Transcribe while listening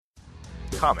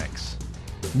Comics.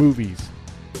 Movies.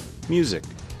 Music.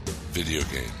 Video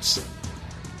games.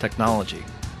 Technology.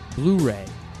 Blu-ray.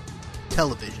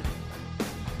 Television.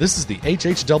 This is the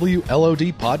HHW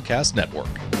LOD Podcast Network.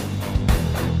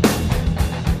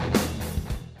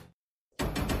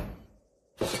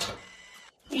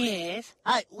 Yes?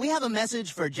 Hi, we have a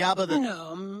message for Jabba the...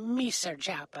 No, Mr.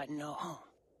 Jabba, no.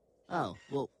 Oh,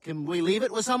 well, can we leave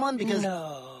it with someone? Because...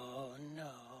 No.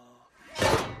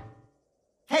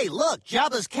 Hey, look,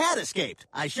 Jabba's cat escaped.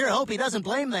 I sure hope he doesn't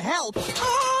blame the help.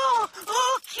 Oh,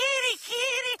 kitty.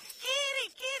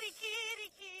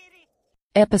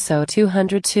 Episode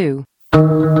 202. The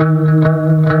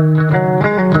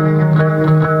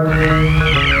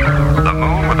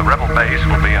moon with the rebel base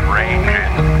will be in range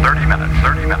in 30 minutes.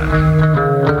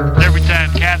 Every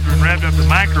time Catherine revved up the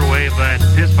microwave, I'd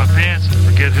piss my pants and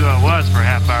forget who I was for a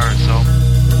half hour or so.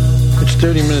 It's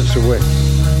 30 minutes away.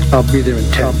 I'll be there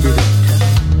in 10.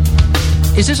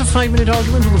 Is this a 5-minute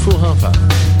argument or a full half hour?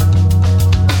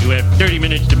 You have 30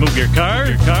 minutes to move your car.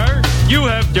 You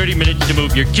have 30 minutes to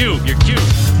move your cube.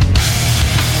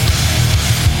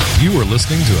 You are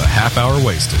listening to a half hour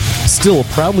wasted. Still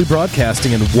proudly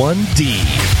broadcasting in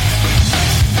 1D.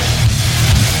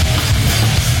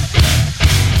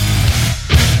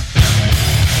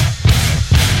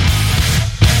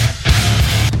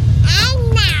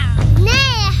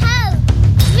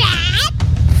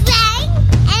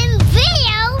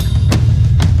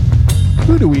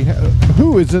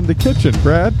 Who is in the kitchen?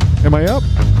 Brad, am I up?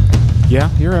 Yeah,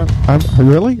 you're up.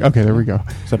 Really? Okay, there we go.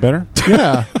 Is that better?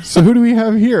 Yeah. So who do we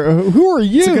have here? Who are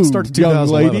you, It's a good start to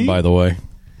 2011, by the way.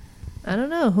 I don't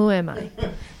know. Who am I?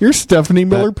 You're Stephanie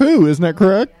Miller-Pooh, isn't that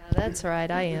correct? Yeah, that's right.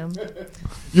 I am.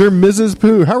 You're Mrs.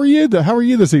 Pooh. How are you? How are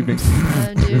you this evening?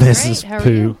 I'm doing Mrs. great. How are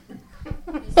Pooh.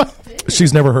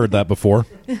 She's never heard that before.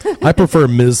 I prefer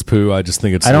Ms. Pooh. I just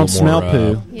think it's I don't a little smell more,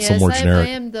 poo. Yes, some more generic.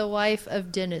 I am the wife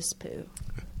of Dennis Pooh.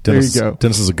 Dennis, there you go.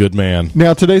 Dennis is a good man.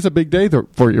 Now, today's a big day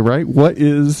for you, right? What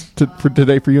is for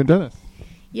today for you and Dennis?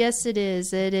 Yes, it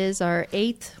is. It is our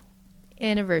 8th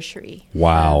anniversary.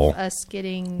 Wow. Of us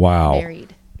getting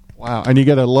married. Wow. And you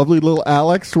got a lovely little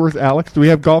Alex. Where's Alex? Do we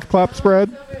have golf claps, Brad?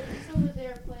 He's over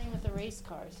there playing with the race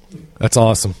cars. That's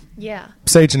awesome. Yeah.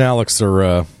 Sage and Alex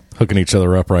are hooking each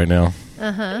other up right now.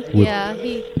 Uh-huh. Yeah.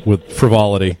 With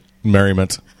frivolity,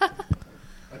 merriment.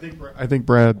 I think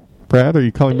Brad, are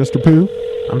you calling Mr. Pooh?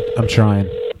 I'm trying.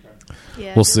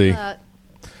 Yeah, we'll see.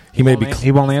 He may be.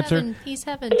 He won't answer. He's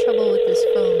having trouble with his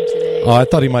phone today. Oh, I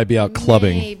thought he might be out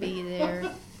clubbing. Maybe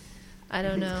there. I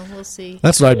don't know. We'll see.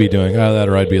 That's what I'd be doing. That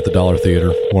or I'd be at the Dollar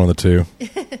Theater. One of the two.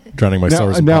 Drowning my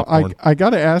sorrows in popcorn. I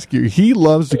got to ask you. He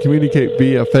loves to communicate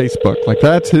via Facebook. Like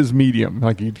that's his medium.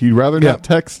 Like he'd rather not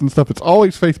text and stuff. It's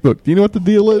always Facebook. Do you know what the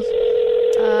deal is?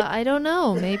 I don't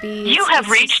know. Maybe you have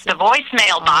reached the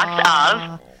voicemail box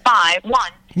of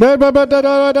 51.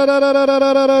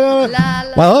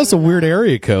 Wow, that's a weird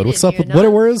area code. What's up?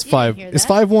 Where is 5? Is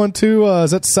 512?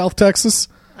 Is that South Texas?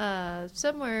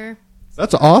 Somewhere.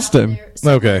 That's Austin.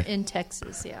 Okay. In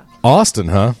Texas, yeah. Austin,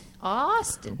 huh?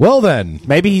 Austin. Well then,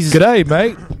 maybe he's. G'day,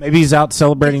 mate. Maybe he's out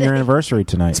celebrating their anniversary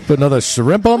tonight. Let's put another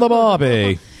shrimp on the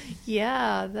bobby.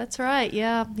 Yeah, that's right.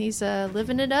 Yeah, he's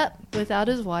living it up without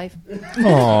his wife.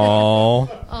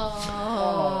 Aww.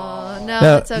 Aww.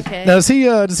 No, it's okay. Now, does he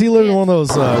live in one of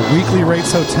those weekly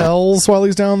rates hotels while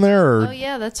he's down there? Or? Oh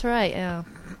yeah, that's right. Yeah,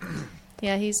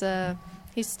 yeah. He's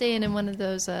staying in one of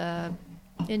those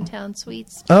in-town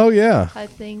suites. Oh yeah.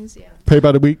 Type things. Yeah. Pay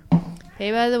by the week.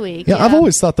 Pay by the week. Yeah, I've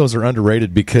always thought those are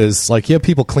underrated because, like, you have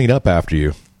people clean up after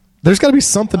you. There's got to be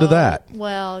something to that.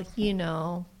 Well, you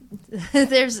know.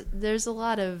 there's a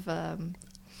lot of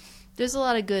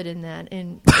good in that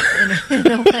in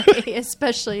a way,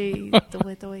 especially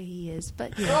the way he is.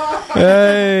 But yeah.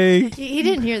 Hey, he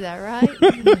didn't hear that, right?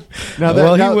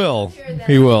 He will.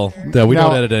 He will. Yeah, we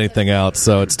don't edit anything out,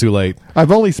 so it's too late.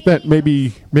 I've only spent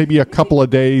maybe a couple of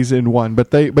days in one,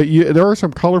 but there are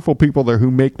some colorful people there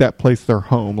who make that place their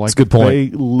home. Like, that's a good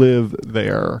point. They live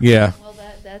there. Yeah. Well,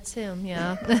 that's him,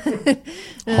 yeah.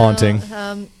 Haunting.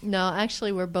 No,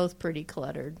 actually, we're both pretty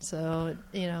cluttered. So,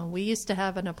 we used to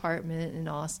have an apartment in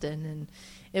Austin, and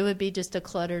it would be just a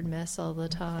cluttered mess all the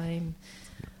time.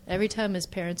 Every time his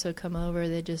parents would come over,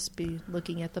 they'd just be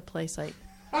looking at the place like,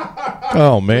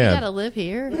 oh, man. You got to live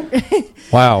here.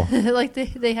 Wow. Like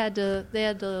they had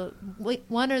to,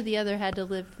 one or the other had to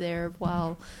live there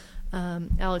while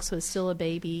Alex was still a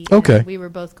baby. Okay. And we were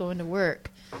both going to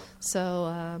work.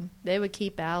 So they would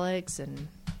keep Alex, and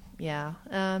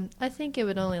I think it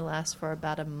would only last for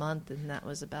about a month, and that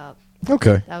was about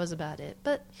it.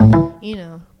 But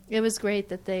it was great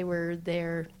that they were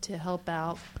there to help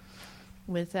out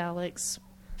with Alex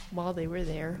while they were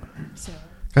there. So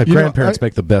Grandparents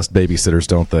make the best babysitters,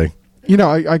 don't they? You know,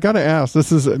 I got to ask.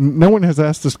 No one has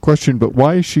asked this question, but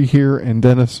why is she here and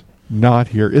Dennis not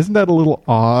here? Isn't that a little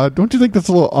odd? Don't you think that's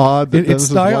a little odd? That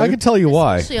I can tell you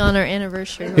why. Especially on our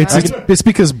anniversary. Right? It's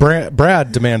because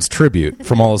Brad demands tribute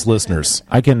from all his listeners.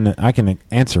 I can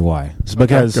answer why. It's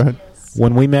because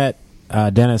when we met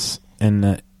Dennis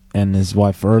and his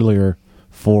wife earlier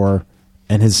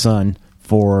and his son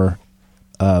for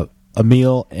a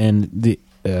meal and the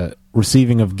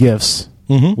receiving of gifts,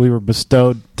 we were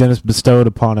Dennis bestowed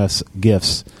upon us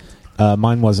gifts.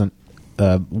 Mine wasn't.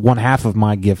 One half of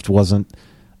my gift wasn't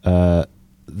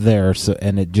there, so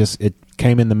and it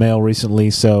came in the mail recently.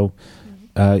 So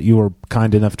you were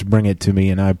kind enough to bring it to me,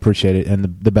 and I appreciate it. And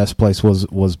the best place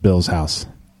was Bill's house.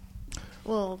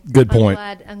 Well, good point.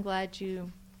 I'm glad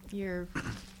you're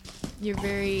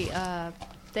very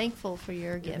thankful for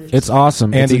your gift. It's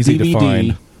awesome and it's easy a DVD to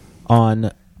find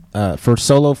on. For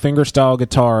solo fingerstyle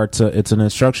guitar, it's an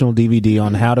instructional DVD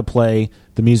on how to play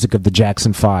the music of the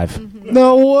Jackson 5.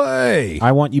 No way!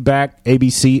 I Want You Back,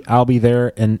 ABC, I'll Be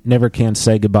There, and Never Can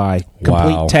Say Goodbye. Wow.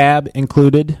 Complete tab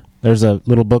included. There's a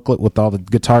little booklet with all the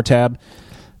guitar tab.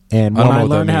 And when I'm going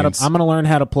to learn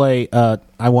how to play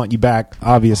I Want You Back,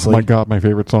 obviously. Oh my God, my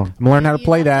favorite song. I'm going to learn how to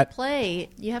play that.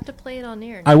 You have to play it on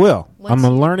air. I will. I'm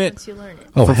going to learn it. Once you learn it.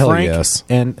 Oh, for hell Frank yes.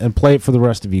 And play it for the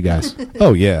rest of you guys.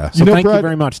 Oh, yeah. So thank Brad, you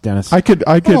very much, Dennis. I could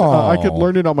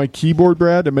learn it on my keyboard,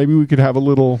 Brad, and maybe we could have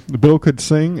Bill could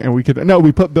sing, and we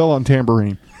put Bill on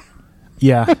tambourine.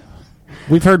 Yeah.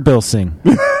 We've heard Bill sing.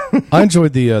 I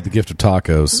enjoyed the gift of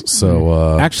tacos.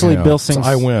 So actually, Bill sings.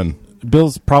 So I win.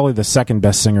 Bill's probably the second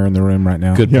best singer in the room right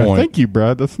now. Good point. Thank you,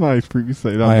 Brad. That's nice for you to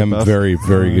say that. I am very,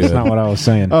 very good. That's not what I was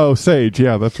saying. Oh, Sage.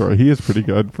 Yeah, that's right. He is pretty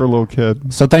good for a little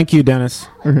kid. So thank you, Dennis.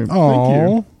 Okay, thank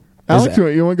you. Alex,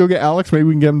 you want to go get Alex? Maybe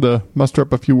we can get him to muster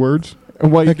up a few words.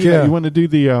 And while you do that, you want to do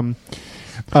the who's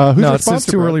no, our it's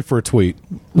sponsor, too Brad? early for a tweet.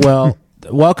 Well,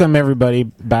 welcome everybody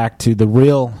back to the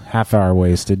real Half Hour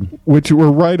Wasted. Which we're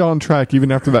right on track.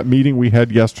 Even after that meeting we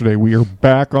had yesterday, we are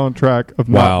back on track of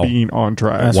not being on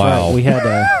track. That's right. We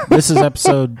had this is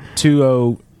episode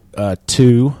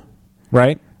 202,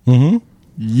 right? Mm-hmm.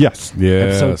 Yes.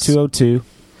 Episode 202.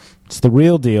 It's the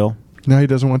real deal. No, he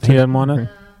doesn't want to. He doesn't want to.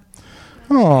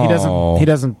 Oh. He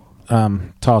doesn't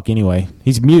talk anyway.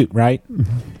 He's mute, right?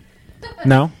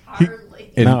 No.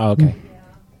 No. Okay.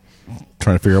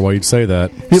 Trying to figure out why you'd say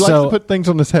that. He likes to put things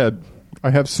on his head.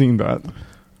 I have seen that.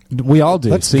 We all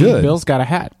do. That's See, good. Bill's got a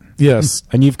hat. Yes.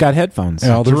 And you've got headphones.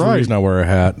 Yeah, there's a reason I wear a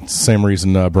hat. It's the same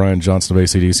reason Brian Johnson of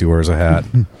AC/DC wears a hat.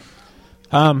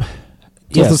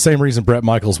 It's the same reason Bret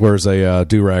Michaels wears a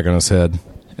do-rag on his head.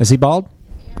 Is he bald?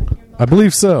 I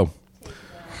believe so. I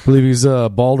believe he's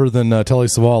balder than Telly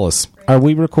Savalas. Are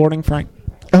we recording, Frank?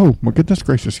 Oh, my goodness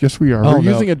gracious. Yes, we are. Oh, We're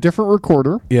no. using a different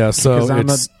recorder. Yeah, so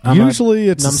usually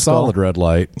it's a solid red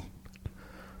light.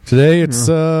 Today it's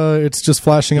just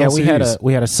flashing LCDs.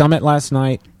 we had a summit last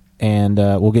night, and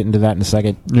we'll get into that in a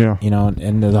second. Yeah. You know,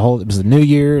 and it was the New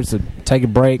Year, it's take a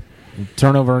break,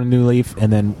 turn over a new leaf,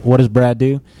 and then what does Brad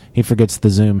do? He forgets the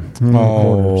Zoom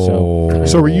recorder.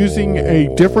 So we're using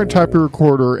a different type of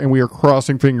recorder, and we are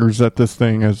crossing fingers that this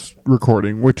thing is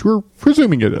recording, which we're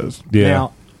presuming it is. Yeah.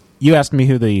 Now, you asked me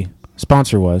who the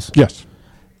sponsor was. Yes.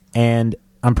 And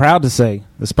I'm proud to say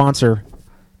the sponsor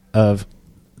of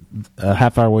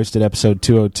Half Hour Wasted episode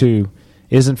 202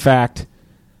 is, in fact,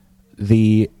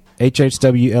 the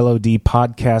HHWLOD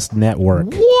Podcast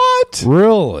Network. What?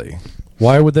 Really?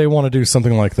 Why would they want to do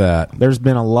something like that? There's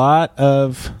been a lot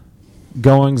of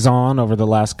goings-on over the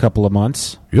last couple of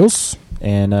months. Yes.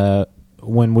 And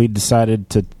when we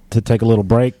decided to take a little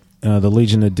break, the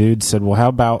Legion of Dudes said, well, how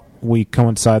about we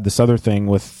coincide this other thing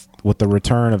with the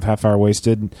return of Half Hour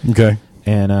Wasted? Okay.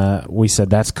 And we said,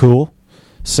 that's cool.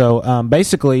 So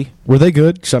basically... Were they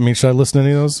good? Should I listen to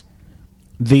any of those?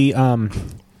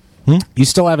 You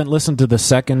still haven't listened to the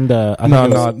second... not a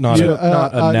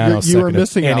nanosecond. You were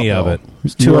missing any out, of it. It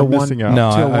was 201. No,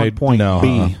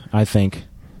 201.B, I think.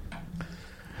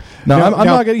 No, I'm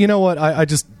not going to... You know what? I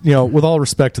just... with all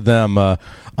respect to them,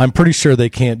 I'm pretty sure they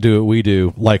can't do what we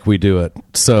do like we do it.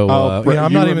 So,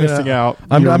 I'm not even missing out.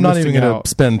 I'm not even going to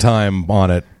spend time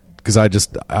on it because I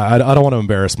don't want to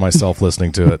embarrass myself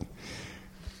listening to it.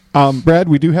 Brad,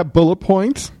 we do have bullet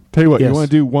points. Tell you what, Yes. You want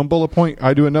to do one bullet point,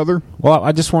 I do another? Well,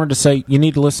 I just wanted to say you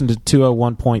need to listen to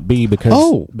 201.B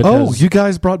because... you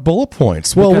guys brought bullet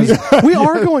points. Well, we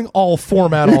are going all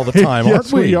format all the time, aren't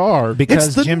Yes, we are.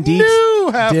 Because it's Jim the Deeks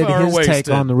new Half did Hour his Wasted.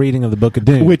 take on the reading of the Book of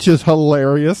Doom. Which is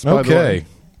hilarious, by the way. Okay.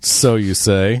 So you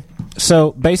say.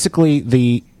 So basically,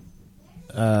 the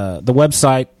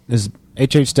website is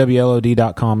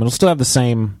hhwlod.com. It'll still have the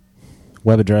same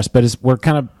web address, but we're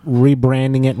kind of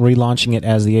rebranding it and relaunching it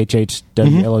as the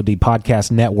HHWLOD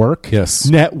Podcast Network. Yes.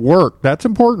 Network. That's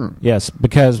important. Yes,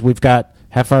 because we've got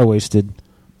Half Hour Wasted,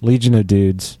 Legion of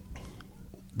Dudes,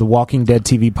 the Walking Dead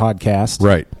TV podcast.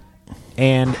 Right.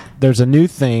 And there's a new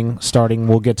thing starting.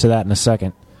 We'll get to that in a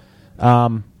second.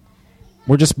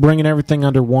 We're just bringing everything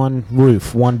under one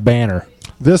roof, one banner.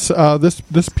 This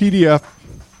PDF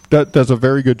does a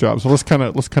very good job. So let's kind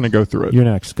of go through it. You're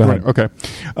next. Go ahead. Okay.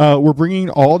 We're bringing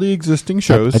all the existing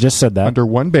shows. I just said that under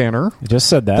one banner. I just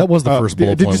said that. That was the first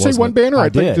bullet Did point. you say one banner? I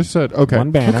think did. you just said okay.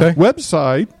 One banner. Okay.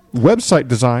 Website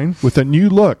design with a new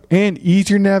look and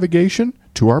easier navigation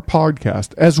to our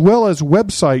podcast, as well as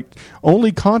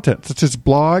website-only content such as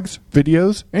blogs,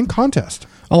 videos, and contests.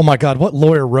 Oh my God! What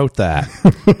lawyer wrote that?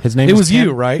 His name. It is was Ken,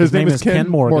 you, right? His name is Ken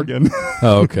Morgan.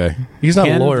 Oh, okay. He's not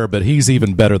Ken- a lawyer, but he's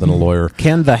even better than a lawyer.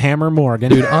 Ken the Hammer Morgan.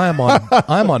 Dude, I'm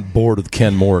on board with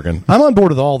Ken Morgan. I'm on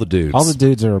board with all the dudes. All the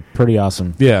dudes are pretty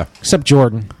awesome. Yeah. Except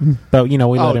Jordan. But, we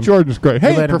let him. Jordan's great.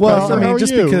 Hey, let him- Professor, how are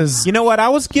just you? because You know what? I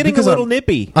was getting Because a little I'm-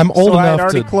 nippy. I'm old so I had enough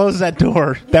already to- closed that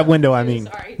door. That window, I mean.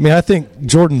 I think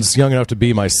Jordan's young enough to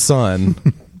be my son,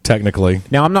 technically.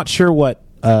 Now, I'm not sure what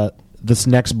this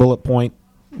next bullet point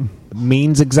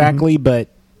means exactly, but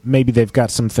maybe they've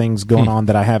got some things going on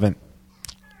that I haven't.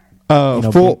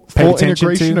 Full paid attention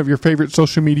integration to. of your favorite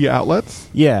social media outlets.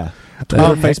 Yeah. What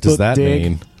the heck does that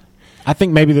mean? I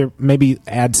think maybe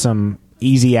add some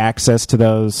easy access to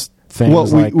those things.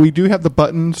 Well, we do have the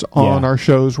buttons on Yeah. our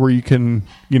shows where you can,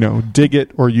 dig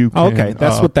it, or you can Okay,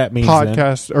 that's what that means then.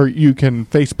 podcast, or you can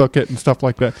Facebook it and stuff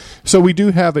like that. So we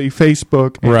do have a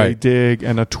Facebook and a Right. Dig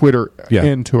and a Twitter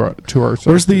into our site.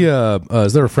 Where's the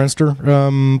is there a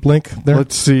Friendster link there?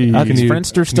 Let's see. Is Can you-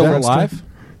 Friendster still Friendster? alive?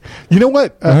 You know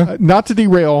what? Not to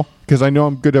derail, because I know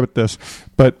I'm good at this,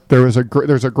 but there's a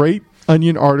great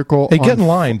Onion article. Hey, get in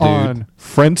line, dude. On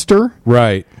Friendster,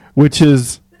 Right. which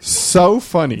is so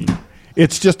funny.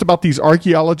 It's just about these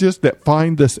archaeologists that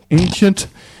find this ancient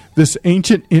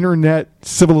internet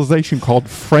civilization called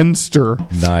Friendster.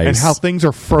 Nice. And how things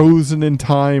are frozen in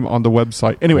time on the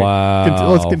website. Anyway,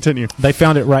 Wow. let's continue. They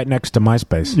found it right next to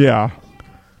MySpace. Yeah.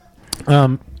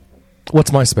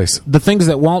 What's MySpace? The things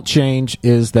that won't change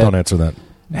is that Don't answer that.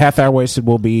 Half Hour Wasted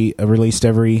will be released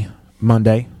every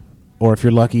Monday, or if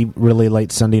you're lucky, really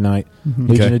late Sunday night.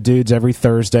 Legion Okay. of Dudes every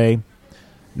Thursday.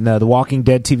 No, the Walking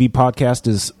Dead TV podcast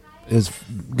is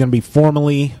going to be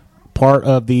formally part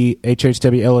of the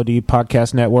HHWLOD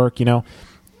Podcast Network. We're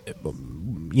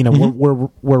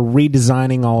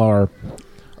redesigning all our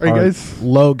you guys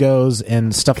logos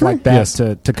and stuff like that Yes.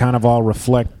 to kind of all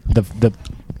reflect the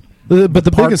But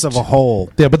the parts biggest of a whole.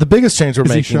 Yeah, but the biggest change we're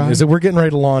Is he making shy? is that we're getting ready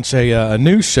to launch a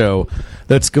new show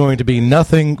that's going to be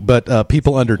nothing but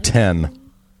people under 10.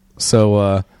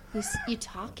 So, You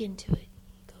talk into it.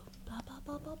 Go blah blah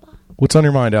blah blah blah. what's on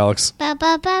your mind, Alex? Ba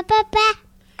ba ba ba ba.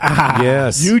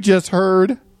 Yes. You just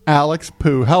heard Alex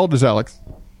Pooh. How old is Alex?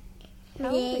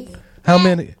 How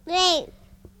many? Wait.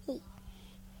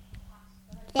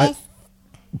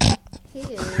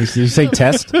 Did you say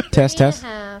test? Test?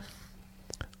 Half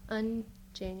on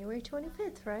January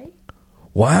 25th, right?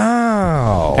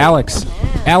 Wow. Alex.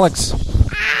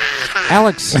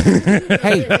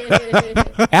 Hey.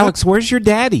 Alex, where's your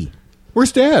daddy?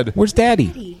 Where's Dad? Where's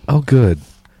daddy? Oh, good.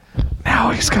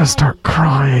 Now he's going to start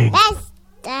crying.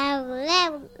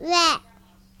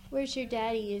 Where's your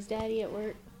daddy? Is daddy at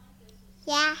work?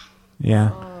 Yeah.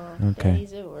 Yeah. Okay.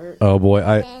 Daddy's at work. Oh, boy.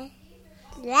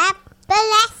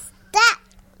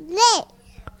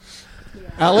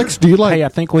 Alex, do you like? Hey, I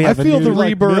think we have I feel a the new,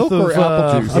 rebirth milk or of...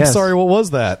 apple juice? I'm Yes. sorry, what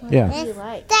was that? Yeah. What do you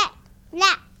like?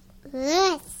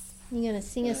 You gonna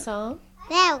sing a song?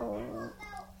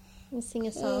 You sing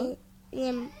a song?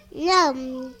 No.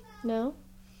 No?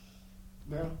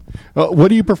 What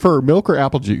do you prefer, milk or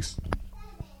apple juice?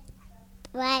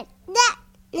 What?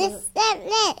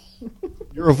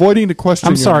 You're avoiding the question.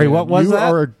 I'm sorry, young man. what was You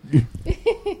that? are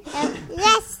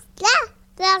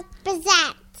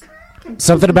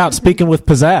Something about speaking with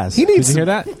pizzazz. He needs Did you hear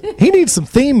that? He needs some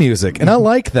theme music, and I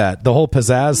like that, the whole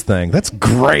pizzazz thing. That's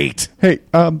great. Hey,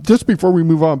 just before we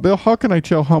move on, Bill, how can I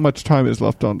tell how much time is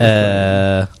left on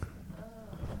this?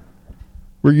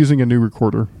 We're using a new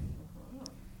recorder.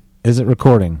 Is it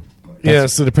recording?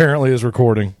 Yes, it apparently is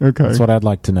recording. Okay. That's what I'd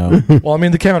like to know. Well, I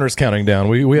mean, the counter's counting down.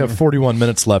 We have 41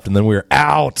 minutes left, and then we're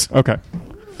out. Okay.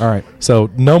 All right. So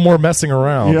no more messing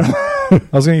around. Yeah. I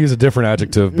was going to use a different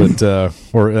adjective, but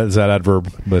or is that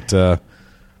adverb? But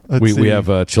we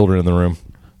have children in the room.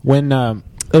 When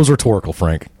It was rhetorical,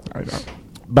 Frank. I know.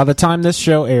 by the time this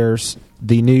show airs,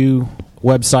 the new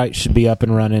website should be up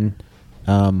and running.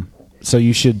 So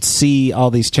you should see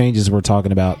all these changes we're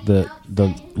talking about. The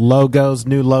logos,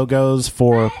 new logos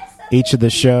for each of the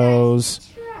shows.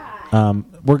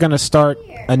 We're going to start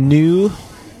a new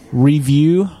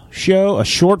review show, a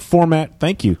short format.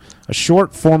 Thank you. A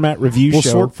short format review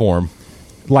show. Short form.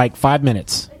 Like 5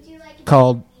 minutes.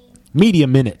 Called Media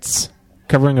Minutes.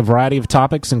 Covering a variety of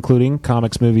topics, including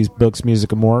comics, movies, books,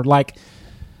 music, and more. Like,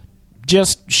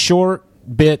 just short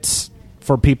bits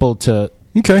for people to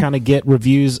kind of get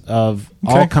reviews of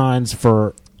all kinds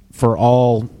for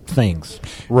all things.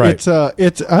 Right. It's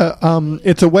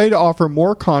a way to offer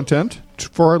more content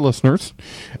for our listeners,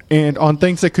 and on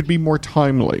things that could be more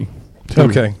timely.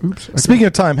 Okay. Speaking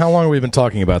of time, how long have we been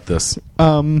talking about this?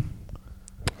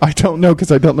 I don't know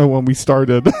because I don't know when we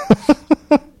started.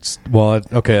 Well,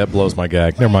 okay, that blows my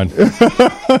gag. Never mind.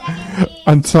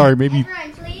 I'm sorry. Maybe.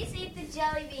 Everyone, please eat the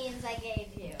jelly beans I gave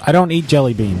you. I don't eat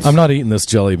jelly beans. I'm not eating this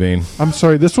jelly bean. I'm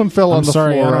sorry. This one fell on the floor.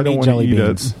 I don't eat want jelly to eat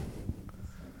beans.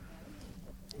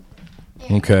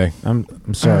 it. Okay.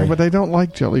 I'm sorry. But I don't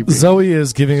like jelly beans. Zoe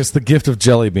is giving us the gift of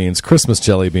jelly beans, Christmas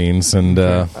jelly beans, and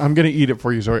I'm going to eat it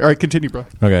for you, Zoe. All right, continue, bro.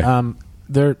 Okay.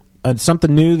 There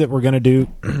something new that we're going to do.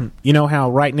 You know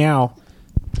how right now,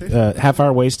 Half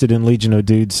Hour Wasted and Legion of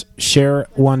Dudes share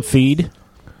one feed.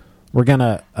 We're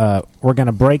gonna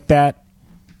break that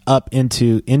up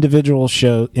into individual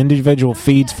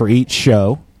feeds for each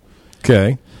show.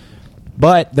 Okay.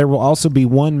 But there will also be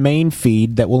one main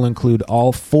feed that will include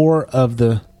all 4 of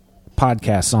the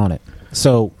podcasts on it.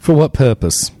 So for what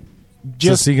purpose?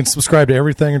 Just so you can subscribe to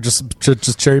everything, or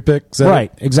just cherry pick?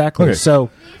 Right. Exactly. Okay. So,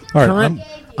 all right.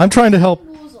 I'm trying to help.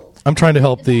 I'm trying to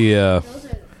help the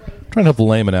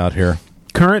layman out here.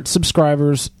 Current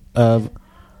subscribers of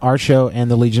our show and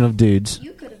the Legion of Dudes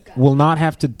will not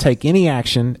have to take any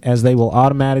action, as they will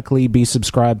automatically be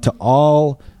subscribed to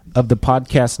all of the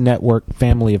podcast network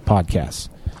family of podcasts.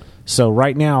 So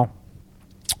right now,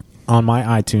 on my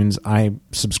iTunes, I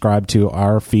subscribe to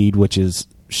our feed, which is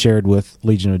shared with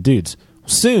Legion of Dudes.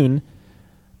 Soon,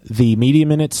 the Media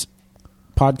Minutes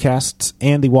podcasts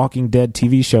and the Walking Dead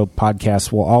TV show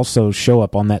podcasts will also show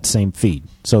up on that same feed.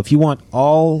 So if you want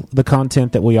all the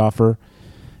content that we offer,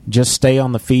 just stay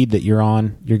on the feed that you're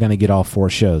on. You're going to get all 4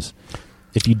 shows.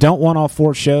 If you don't want all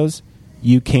 4 shows,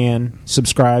 you can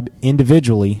subscribe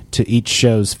individually to each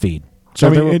show's feed. So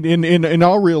I mean, in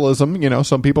all realism,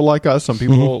 some people like us, some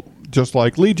people just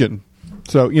like Legion.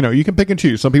 So, you can pick and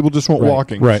choose. Some people just want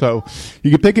walking. Right. So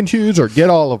you can pick and choose or get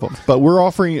all of them. But we're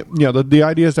offering, the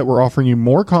idea is that we're offering you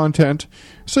more content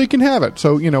so you can have it.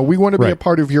 So, we want to be a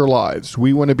part of your lives.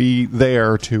 We want to be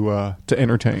there to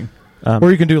entertain.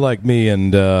 Or you can do like me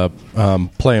and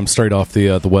play them straight off the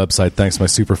website, thanks to my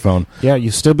superphone. Yeah,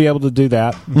 you'll still be able to do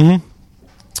that.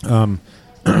 Mm-hmm.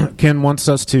 Ken wants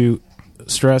us to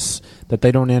stress that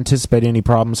they don't anticipate any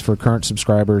problems for current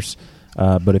subscribers.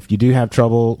 But if you do have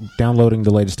trouble downloading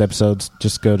the latest episodes,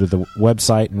 just go to the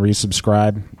website and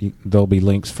resubscribe. There'll be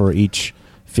links for each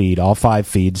feed, all 5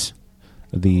 feeds,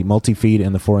 the multi-feed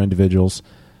and the 4 individuals.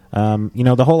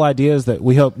 The whole idea is that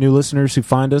we hope new listeners who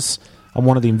find us on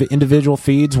one of the individual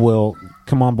feeds will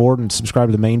come on board and subscribe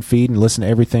to the main feed and listen to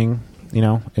everything,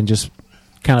 and just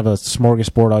kind of a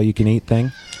smorgasbord all-you-can-eat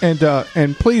thing.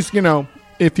 And please,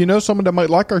 if you know someone that might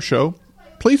like our show,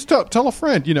 please tell a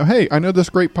friend. Hey, I know this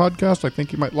great podcast. I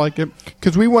think you might like it,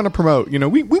 because we want to promote. We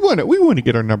want to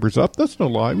get our numbers up. That's no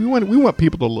lie. We want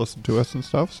people to listen to us and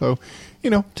stuff. So,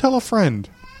 tell a friend.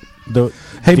 But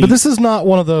this is not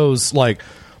one of those like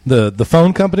the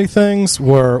phone company things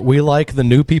where we like the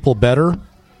new people better.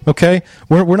 Okay,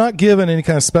 we're not giving any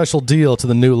kind of special deal to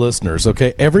the new listeners.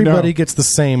 Okay, everybody gets the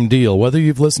same deal, whether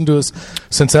you've listened to us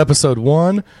since episode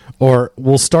 1 or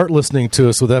will start listening to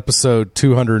us with episode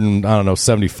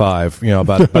 275.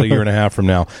 About a year and a half from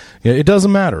now. It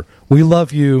doesn't matter. We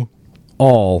love you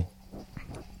all,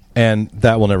 and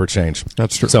that will never change.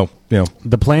 That's true. So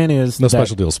the plan is no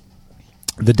special deals.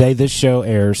 The day this show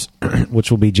airs,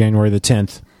 which will be January the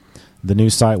 10th, the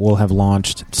new site will have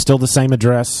launched. Still the same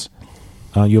address.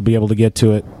 You'll be able to get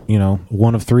to it,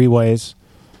 one of 3 ways.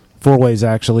 4 ways,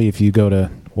 actually, if you go to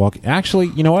Actually,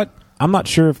 you know what? I'm not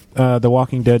sure if the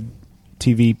Walking Dead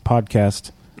TV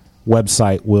podcast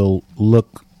website will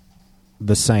look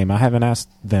the same. I haven't asked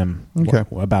them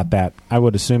about that. I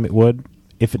would assume it would.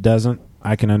 If it doesn't,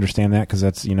 I can understand that, because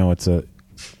that's, it's a...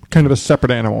 kind of a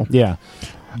separate animal. Yeah.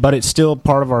 But it's still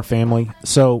part of our family.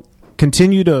 So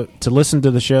continue to listen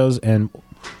to the shows, and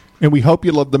we hope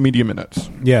you love the Media Minutes.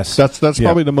 Yes. That's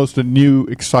probably the most new,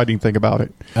 exciting thing about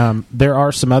it. There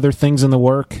are some other things in the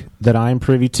work that I'm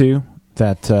privy to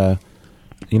that,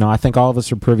 I think all of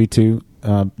us are privy to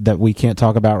that we can't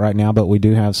talk about right now, but we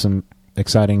do have some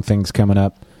exciting things coming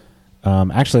up.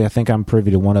 Actually, I think I'm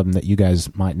privy to one of them that you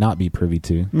guys might not be privy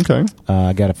to. Okay.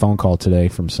 I got a phone call today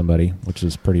from somebody, which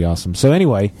is pretty awesome. So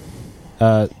anyway,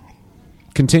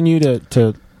 continue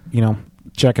to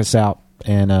check us out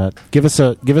and give us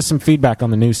some feedback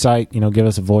on the new site. Give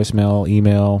us a voicemail,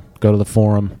 email, go to the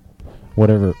forum,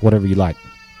 whatever you like.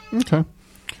 Okay.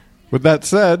 With that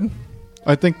said,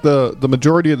 I think the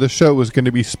majority of the show is going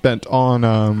to be spent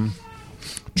on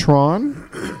Tron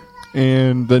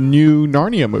and the new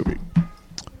Narnia movie.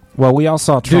 Well, we all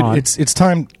saw Tron. Dude, it's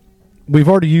time. We've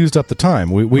already used up the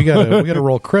time. We gotta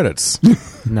roll credits.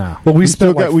 No. Well, we just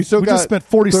got spent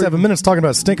 47 minutes talking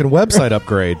about stinking website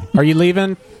upgrade. Are you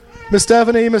leaving? Miss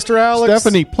Stephanie, Mr. Alex.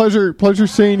 Stephanie, pleasure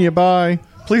seeing you. Bye.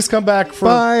 Please come back for...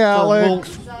 Bye,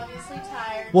 Alex.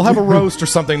 We'll have a roast or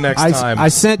something next time. I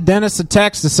sent Dennis a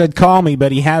text that said call me,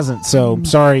 but he hasn't, so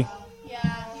sorry. Yeah,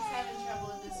 he's having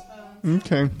trouble with his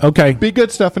phone. Okay. Be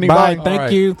good, Stephanie. Bye. Bye.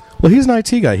 Thank you. Well, he's an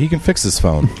IT guy. He can fix his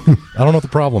phone. I don't know what the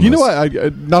problem is. You know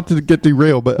what? Not to get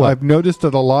derailed, but I've noticed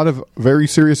that a lot of very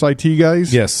serious IT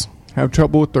guys have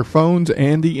trouble with their phones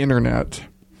and the internet.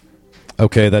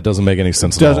 Okay, that doesn't make any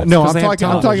sense at all. No, I'm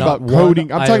talking about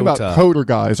coding. I'm talking about coder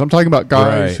guys. I'm talking about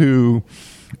guys who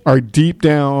are deep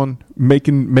down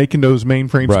making those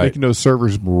mainframes, making those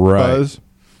servers buzz.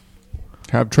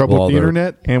 Have trouble with the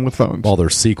internet and with phones. All their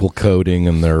SQL coding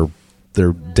and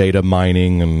their data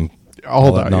mining and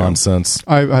all that nonsense.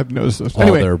 I've noticed this.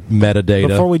 All their metadata.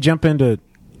 Before we jump into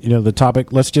the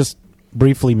topic, let's just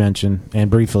briefly mention,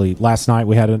 last night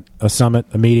we had a summit,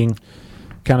 a meeting,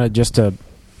 kind of just to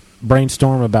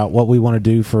brainstorm about what we want to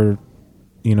do for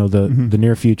the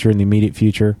near future and the immediate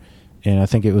future. And I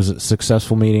think it was a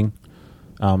successful meeting.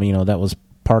 That was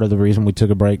part of the reason we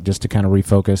took a break, just to kind of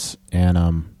refocus. And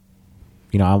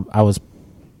I was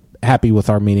happy with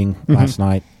our meeting last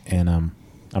night. And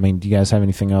do you guys have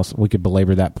anything else? We could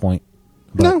belabor that point.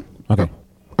 No. Okay.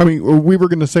 We were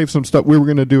going to save some stuff. We were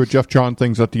going to do a Jeff John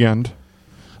things at the end.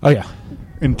 Oh yeah,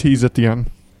 and tease at the end.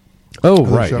 Oh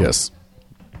right, yes.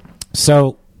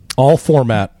 So all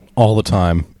format, all the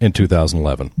time in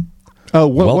 2011.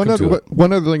 One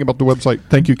other thing about the website.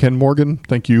 Thank you, Ken Morgan.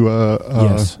 Thank you,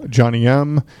 Johnny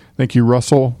M. Thank you,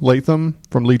 Russell Latham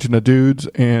from Legion of Dudes,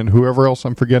 and whoever else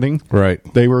I'm forgetting. Right.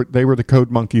 They were the code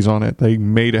monkeys on it. They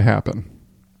made it happen.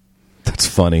 That's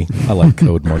funny. I like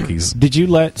code monkeys. Did you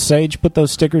let Sage put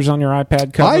those stickers on your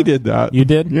iPad cover? I did that. You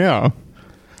did? Yeah.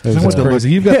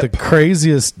 You've got the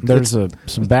craziest. There's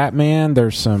some Batman.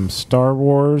 There's some Star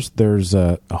Wars. There's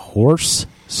a horse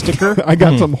sticker. I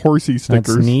got some horsey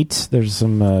stickers. That's neat. There's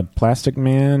some Plastic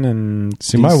Man and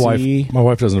see DC. My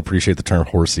wife doesn't appreciate the term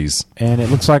horsies. And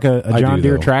it looks like a John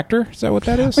Deere tractor. Is that what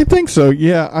that is? I think so.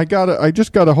 Yeah, I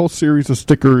just got a whole series of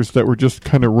stickers that were just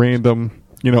kind of random.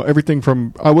 Everything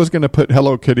from I was going to put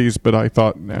Hello Kitties, but I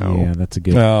thought no. Yeah, that's a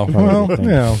good. No,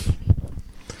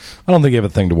 I don't think you have a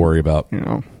thing to worry about.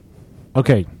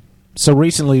 Okay, so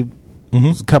recently,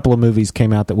 a couple of movies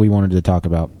came out that we wanted to talk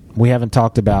about. We haven't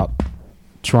talked about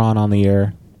Tron on the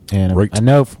air, and I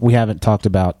know we haven't talked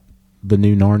about the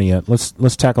new Narnia.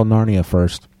 Let's tackle Narnia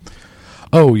first.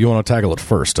 Oh, you want to tackle it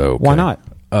first? Okay. Why not?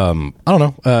 I don't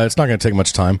know. It's not going to take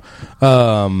much time.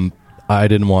 I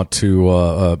didn't want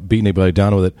to beat anybody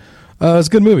down with it. It's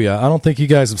a good movie. I don't think you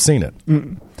guys have seen it.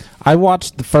 I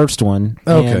watched the first one.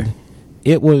 Okay. And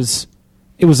it was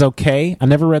okay. I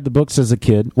never read the books as a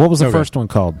kid. What was the first one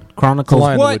called? Chronicles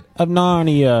of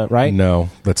Narnia, right? No,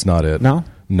 that's not it. No?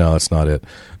 No, that's not it.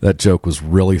 That joke was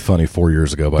really funny 4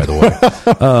 years ago, by the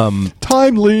way.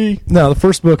 Timely. No, the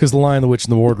first book is The Lion, the Witch,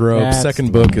 and the Wardrobe. That's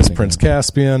Second book is Prince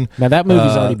Caspian. Now, that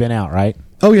movie's already been out, right?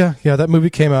 Oh, yeah. Yeah, that movie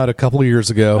came out a couple of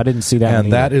years ago. I didn't see that one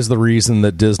And that is the reason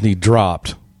that Disney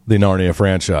dropped the Narnia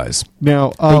franchise.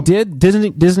 Now, they did?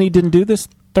 Disney didn't do this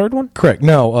third one? Correct.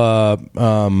 No,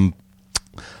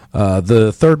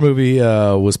 the third movie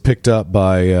was picked up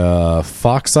by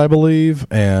Fox, I believe,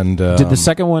 and did the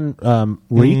second one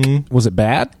reek? Was it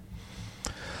bad?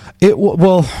 The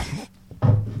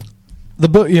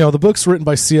book, the book's written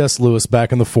by C.S. Lewis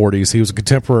back in the 40s. He was a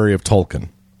contemporary of Tolkien.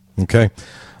 Okay,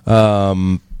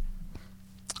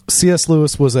 C.S.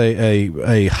 Lewis was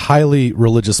a highly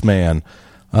religious man.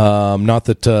 Not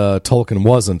that Tolkien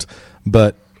wasn't,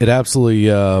 but it absolutely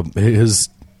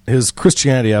his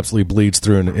Christianity absolutely bleeds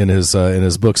through in his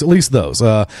books. At least those.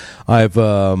 I've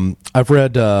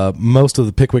read most of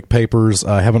the Pickwick Papers.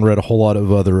 I haven't read a whole lot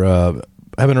of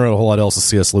else of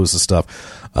C.S. Lewis's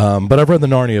stuff. But I've read the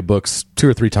Narnia books 2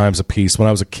 or 3 times a piece. When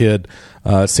I was a kid,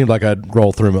 it seemed like I'd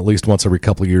roll through them at least once every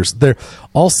couple of years.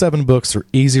 All 7 books are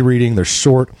easy reading. They're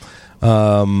short.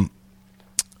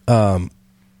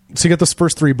 So you get those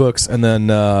first 3 books, and then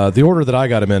the order that I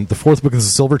got them in, the 4th book is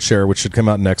The Silver Chair, which should come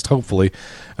out next, hopefully.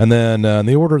 And then in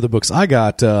the order of the books I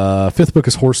got, 5th book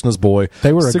is Horse and His Boy.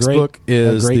 They were 6th book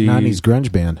is a great 90s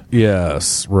grunge band.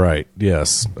 Yes, right,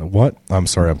 yes. What? I'm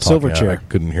sorry, I'm talking. Silverchair. I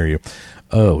couldn't hear you.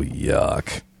 Oh,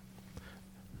 yuck.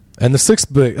 And the 6th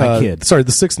book, the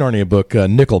 6th Narnia book,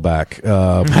 Nickelback,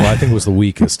 I think was the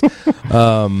weakest.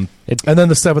 And then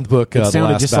the 7th book, it The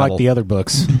sounded Last just Battle. like the other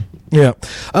books. Yeah.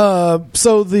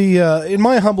 So in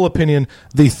my humble opinion,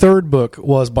 the 3rd book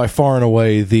was by far and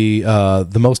away the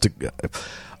most.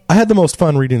 I had the most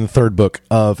fun reading the 3rd book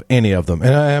of any of them,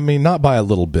 and I mean not by a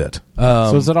little bit.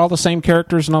 So is it all the same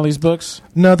characters in all these books?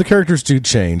 No, the characters do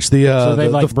change. So they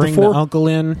bring the uncle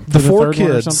in. The 4 third one or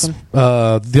kids. something?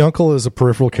 The uncle is a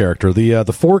peripheral character. The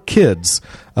 4 kids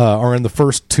are in the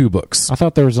first 2 books. I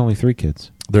thought there was only 3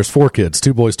 kids. There's 4 kids,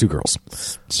 2 boys, 2 girls.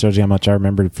 Shows you how much I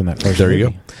remembered from that first There movie.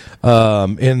 you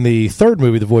go. In the 3rd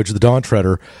movie, The Voyage of the Dawn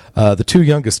Treader, the 2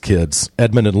 youngest kids,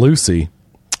 Edmund and Lucy,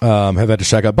 have had to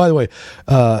shack up. By the way,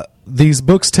 these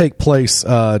books take place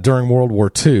during World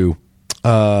War II.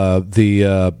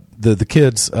 The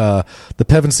kids, the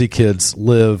Pevensey kids,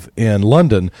 live in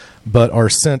London, but are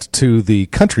sent to the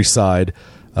countryside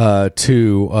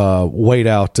to wait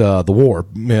out the war,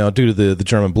 due to the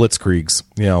German blitzkriegs.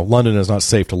 London is not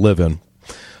safe to live in.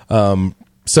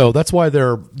 So that's why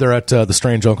they're at the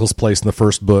strange uncle's place in the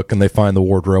first book, and they find the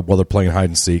wardrobe while they're playing hide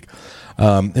and seek.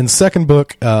 In the second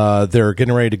book, they're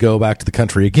getting ready to go back to the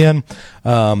country again,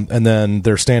 and then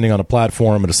they're standing on a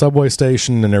platform at a subway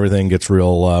station, and everything gets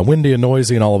real windy and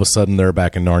noisy, and all of a sudden they're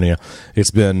back in Narnia.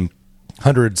 It's been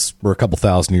hundreds or a couple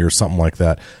thousand years, something like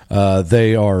that.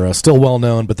 They are still well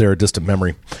known, but they're a distant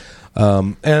memory.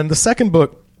 And the second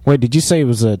book... Wait, did you say it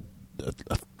was a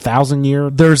 1,000-year?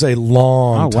 There's a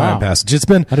long time passage. I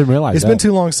didn't realize it's been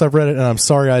too long since I've read it, and I'm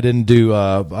sorry I didn't do.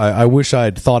 I wish I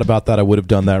had thought about that. I would have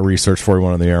done that research for you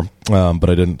on the air, but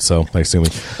I didn't. So I assume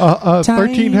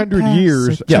 1,300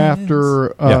 years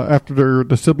after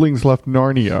the siblings left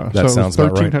Narnia. That so sounds about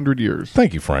right. 1,300 years.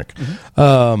 Thank you, Frank.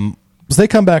 So they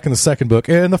come back in the second book,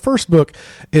 and the first book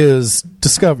is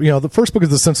discovery. The first book is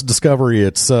the sense of discovery.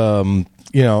 It's the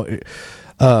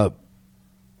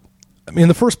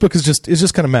first book is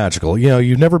just kind of magical.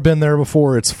 You've never been there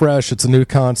before. It's fresh. It's a new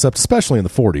concept, especially in the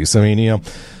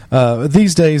 40s.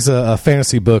 These days, a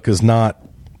fantasy book is not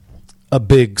a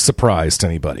big surprise to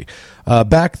anybody.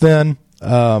 Back then,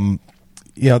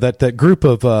 that group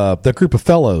of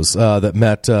fellows that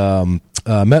met in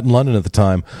London at the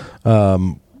time,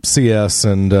 C.S.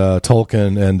 and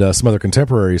Tolkien and some other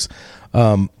contemporaries.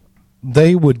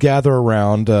 They would gather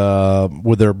around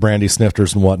with their brandy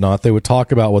snifters and whatnot. They would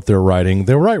talk about what they're writing.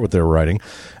 They would write what they were writing,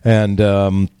 and I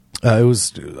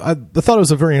thought it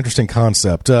was a very interesting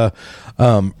concept. So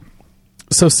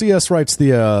C.S. writes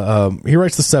he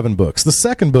writes the 7 books. The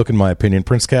second book, in my opinion,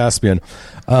 Prince Caspian,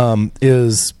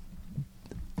 is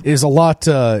a lot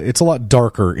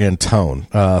darker in tone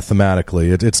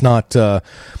thematically.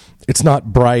 It's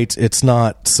not bright. It's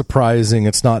not surprising.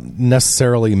 It's not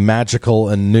necessarily magical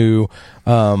and new.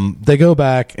 They go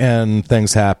back and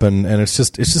things happen, and it's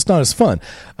just not as fun.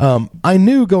 I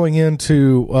knew going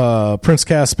into Prince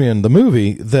Caspian, the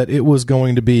movie, that it was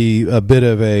going to be a bit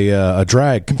of a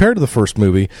drag compared to the first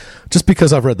movie, just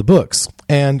because I've read the books.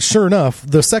 And sure enough,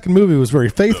 the second movie was very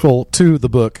faithful to the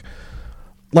book,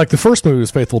 like the first movie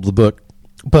was faithful to the book,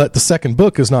 but the second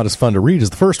book is not as fun to read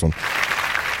as the first one.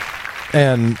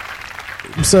 And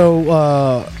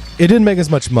so it didn't make as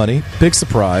much money. Big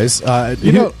surprise.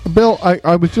 Bill,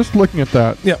 I was just looking at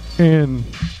that. Yeah. And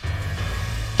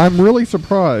I'm really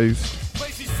surprised.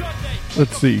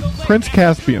 Let's see. Prince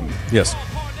Caspian. Yes.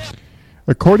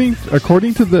 According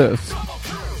to this,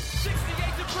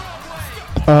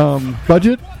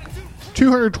 budget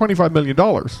 $225 million.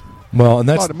 Well, and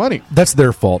that's a lot of money. That's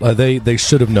their fault. They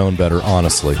should have known better,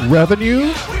 honestly.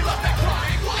 Revenue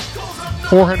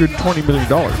 $420 million.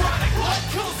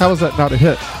 How is that not a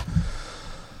hit?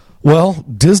 Well,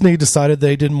 Disney decided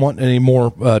they didn't want any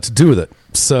more to do with it.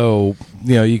 So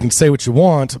you can say what you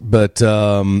want, but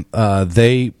I don't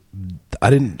know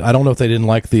if they didn't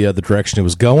like the direction it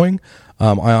was going.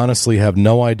 I honestly have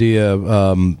no idea.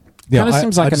 Kind of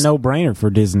seems like a no-brainer for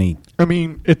Disney. I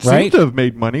mean, it seems to have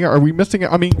made money. Are we missing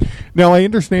it? I mean, now I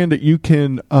understand that you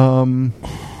can,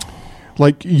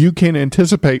 you can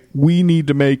anticipate we need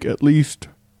to make at least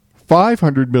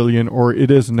 $500 million or it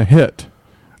isn't a hit.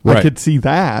 Right. I could see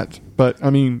that, but I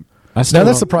mean, now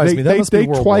that surprised me. That must be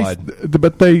worldwide.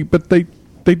 But they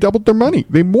doubled their money.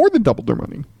 They more than doubled their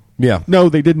money. Yeah. No,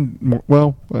 they didn't.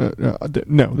 Well,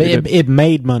 no. It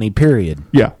made money. Period.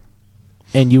 Yeah.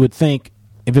 And you would think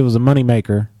if it was a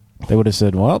moneymaker, They would have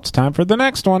said, "Well, it's time for the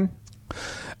next one."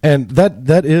 And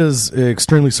that is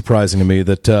extremely surprising to me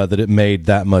that it made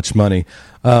that much money.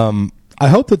 I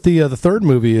hope that the third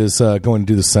movie is going to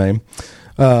do the same.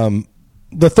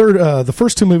 The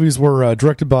first two movies were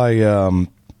directed by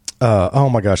oh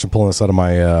my gosh, I'm pulling this out of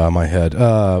my head.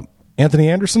 Anthony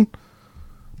Anderson?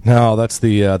 No, that's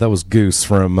that was Goose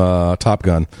from Top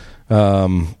Gun. Oh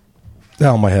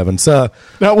my heavens! That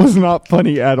was not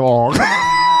funny at all.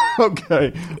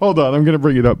 Okay, hold on. I'm going to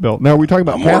bring it up, Bill. Now, are we talking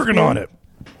about? I'm working on it.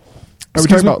 Are we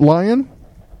talking about Lion?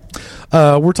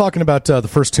 We're talking about the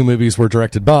first two movies were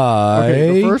directed by...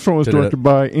 Okay, the first one was directed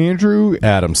by Andrew...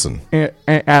 Adamson.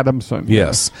 Adamson.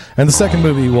 Yes. And the second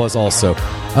movie was also.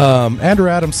 Andrew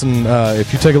Adamson,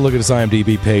 if you take a look at his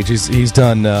IMDb page, he's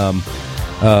done...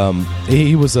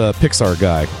 he was a Pixar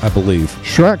guy, I believe.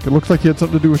 Shrek. It looks like he had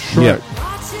something to do with Shrek.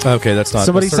 Yeah. Okay, that's not...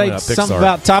 Somebody that's say not something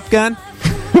about Top Gun?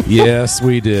 Yes,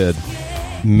 we did.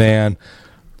 Man.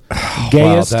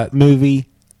 Gayest movie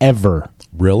ever.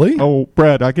 Really? Oh,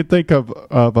 Brad, I could think of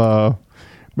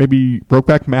maybe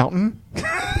Brokeback Mountain.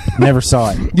 Never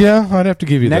saw it. Yeah, I'd have to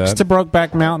give you Next that. to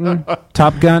Brokeback Mountain,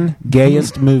 Top Gun,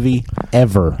 gayest movie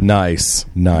ever. Nice.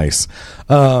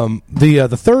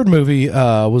 The third movie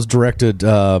was directed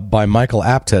by Michael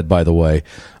Apted, by the way.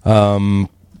 And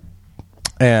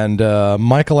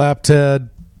Michael Apted,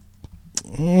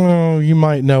 you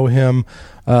might know him.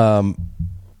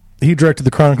 He directed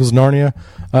The Chronicles of Narnia.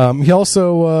 He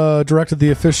also directed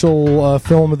the official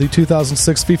film of the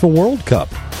 2006 FIFA World Cup.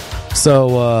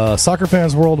 So soccer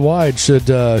fans worldwide should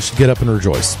get up and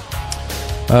rejoice.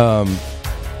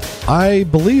 I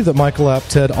believe that Michael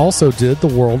Apted also did The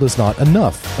World Is Not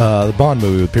Enough, the Bond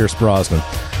movie with Pierce Brosnan.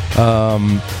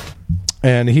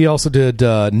 And he also did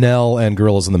Nell and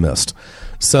Gorillas in the Mist.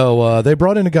 So they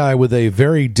brought in a guy with a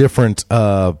very different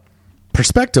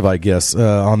perspective, I guess,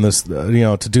 on this,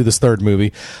 to do this third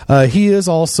movie. He is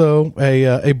also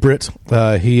a Brit.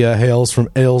 He hails from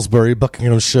Aylesbury,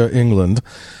 Buckinghamshire, England,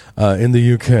 in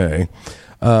the UK.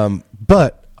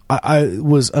 But I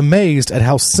was amazed at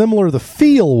how similar the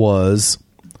feel was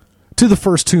to the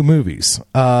first two movies.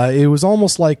 It was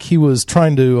almost like he was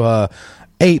trying to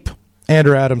ape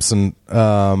Andrew Adamson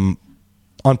on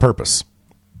purpose.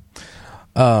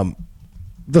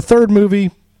 The third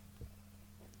movie,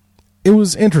 it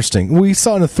was interesting. We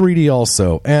saw it in a 3D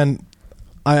also, and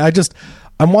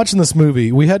I'm watching this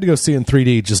movie. We had to go see it in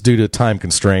 3D just due to time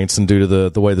constraints and due to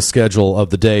the way the schedule of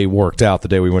the day worked out the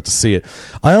day we went to see it.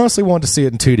 I honestly wanted to see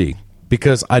it in 2D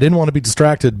because I didn't want to be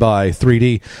distracted by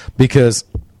 3D because,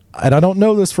 and I don't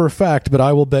know this for a fact, but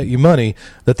I will bet you money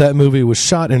that movie was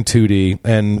shot in 2D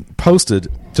and posted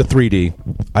to 3D.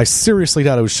 I seriously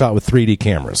doubt it was shot with 3D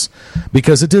cameras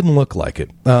because it didn't look like it.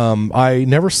 I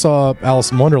never saw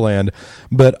Alice in Wonderland,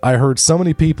 but I heard so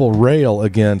many people rail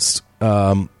against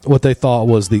what they thought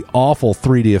was the awful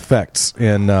 3D effects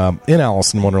in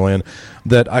Alice in Wonderland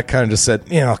that I kind of just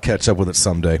said, I'll catch up with it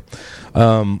someday.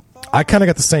 I kind of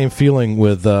got the same feeling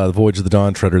with the Voyage of the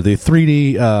Dawn Treader. The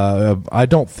 3D, I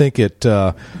don't think it...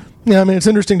 it's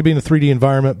interesting to be in a 3D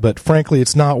environment, but frankly,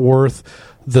 it's not worth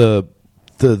the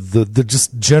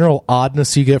just general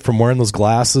oddness you get from wearing those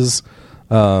glasses.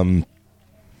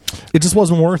 It just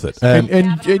wasn't worth it.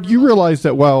 And you realize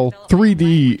that while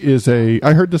 3D is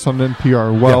I heard this on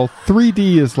NPR, while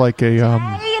 3D is like a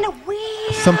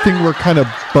something we're kind of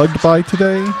bugged by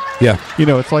today. Yeah.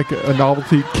 It's like a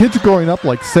novelty. Kids growing up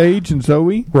like Sage and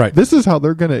Zoe. Right. This is how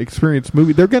they're going to experience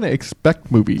movies. They're going to expect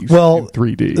movies in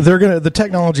 3D. The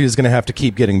technology is going to have to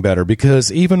keep getting better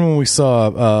because even when we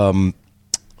saw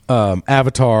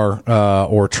Avatar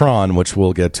or Tron, which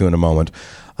we'll get to in a moment,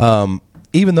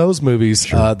 even those movies,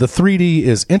 the 3D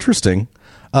is interesting.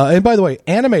 And by the way,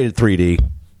 animated 3D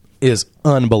is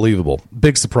unbelievable.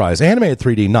 Big surprise. Animated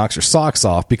 3D knocks your socks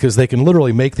off because they can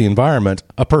literally make the environment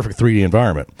a perfect 3D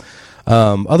environment.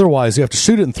 Otherwise, you have to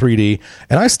shoot it in 3D,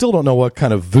 and I still don't know what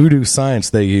kind of voodoo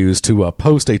science they use to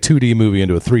post a 2D movie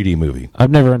into a 3D movie. I've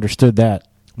never understood that.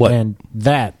 What? And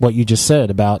what you just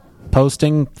said about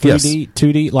posting 3D, yes.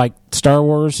 2D, like Star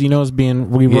Wars, is being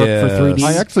reworked for 3D.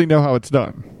 I actually know how it's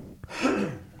done.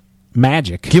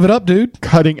 Magic. Give it up, dude.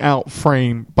 Cutting out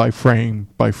frame by frame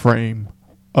by frame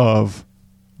of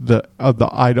the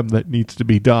item that needs to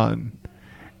be done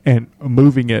and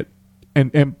moving it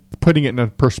and putting it in a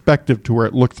perspective to where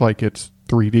it looks like it's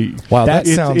 3D. Wow, that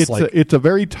sounds like... It's a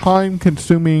very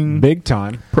time-consuming... Big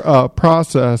time.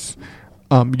 Process.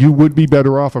 You would be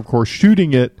better off, of course,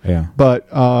 shooting it. Yeah. But,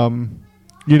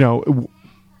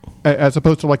 as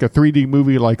opposed to like a 3D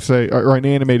movie, like, say, or an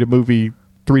animated movie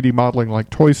 3D modeling like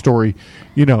Toy Story,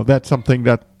 you know, that's something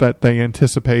that they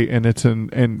anticipate, and it's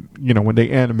and you know, when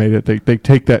they animate it, they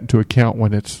take that into account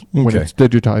when it's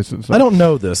digitized and stuff. I don't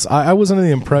know this. I was under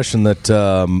the impression that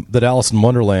that Alice in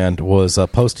Wonderland was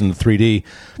posted in 3D.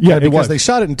 Yeah, because they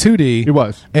shot it in 2D. It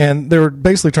was, and they were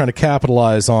basically trying to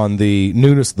capitalize on the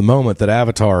newness of the moment that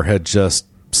Avatar had just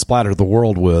splattered the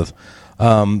world with.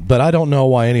 But I don't know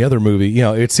why any other movie, you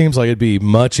know, it seems like it'd be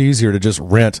much easier to just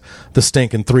rent the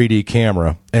stinking 3D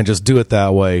camera and just do it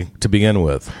that way to begin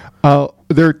with. I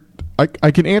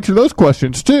can answer those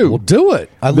questions too. Well, do it.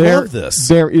 I love this.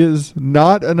 There is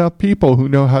not enough people who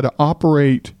know how to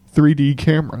operate 3D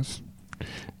cameras.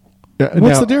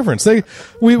 What's the difference?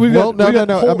 We got no.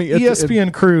 I mean,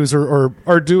 ESPN crews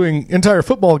are doing entire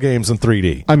football games in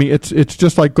 3D. I mean, it's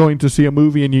just like going to see a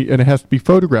movie and it has to be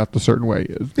photographed a certain way.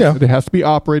 Yeah, it has to be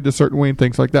operated a certain way and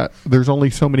things like that. There's only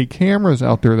so many cameras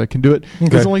out there that can do it. Okay.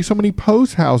 There's only so many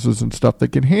pose houses and stuff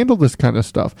that can handle this kind of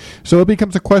stuff. So it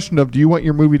becomes a question of: do you want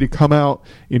your movie to come out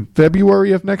in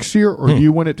February of next year, or do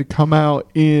you want it to come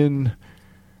out in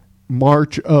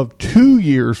March of 2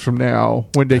 years from now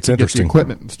when they can get the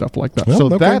equipment and stuff like that? Well,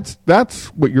 so that's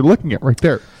what you're looking at right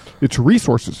there. It's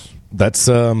resources. That's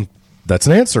an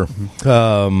answer.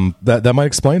 That might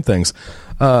explain things.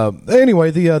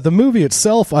 Anyway, the movie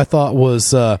itself I thought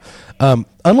was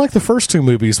unlike the first two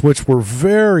movies, which were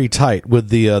very tight with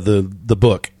the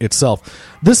book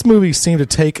itself. This movie seemed to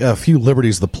take a few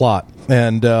liberties with the plot,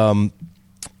 and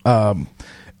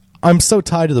I'm so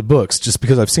tied to the books just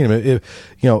because I've seen them.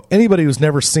 You know, anybody who's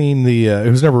never seen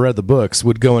who's never read the books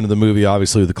would go into the movie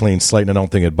obviously with a clean slate, and I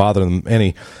don't think it'd bother them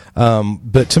any.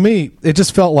 But to me, it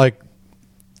just felt like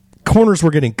corners were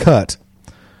getting cut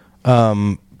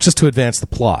just to advance the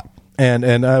plot. And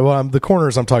the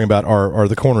corners I'm talking about are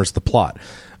the corners of the plot.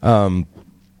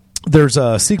 There's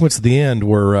a sequence at the end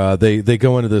where they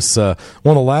go into this. One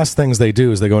of the last things they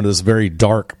do is they go into this very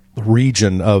dark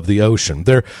region of the ocean.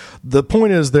 The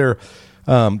point is they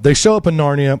show up in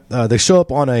Narnia. They show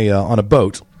up on a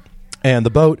boat, and the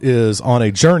boat is on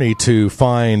a journey to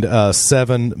find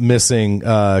 7 missing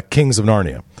kings of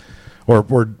Narnia, or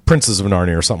princes of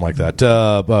Narnia, or something like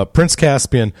that. Prince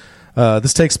Caspian.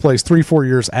 This takes place 3-4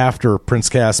 years after Prince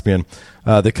Caspian.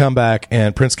 They come back,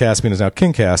 and Prince Caspian is now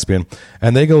King Caspian,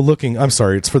 and they go looking. I'm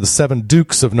sorry, it's for the 7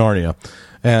 dukes of Narnia.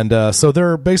 And so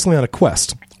they're basically on a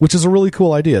quest, which is a really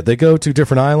cool idea. They go to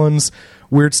different islands,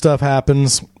 weird stuff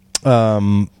happens.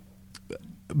 But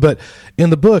in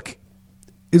the book,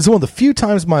 it's one of the few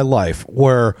times in my life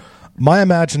where my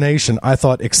imagination, I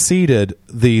thought, exceeded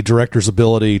the director's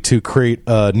ability to create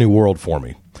a new world for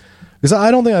me. Because I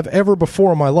don't think I've ever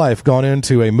before in my life gone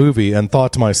into a movie and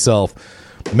thought to myself,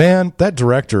 man, that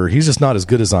director, he's just not as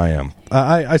good as I am.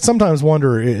 I sometimes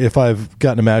wonder if I've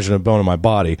got an imaginative bone in my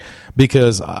body,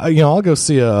 because I'll go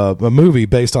see a movie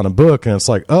based on a book, and it's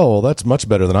like, oh, well, that's much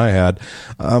better than I had.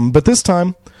 But this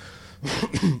time,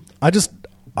 I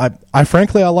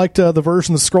frankly liked the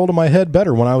version that scrolled in my head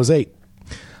better when I was 8.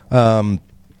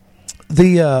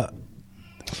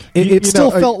 It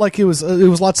still felt like it was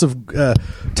lots of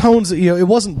tones. It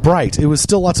wasn't bright. It was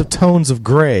still lots of tones of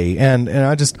gray, and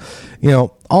I just,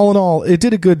 all in all, it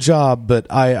did a good job. But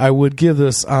I would give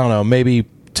this, I don't know, maybe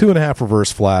 2.5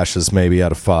 reverse flashes, maybe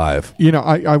out of 5.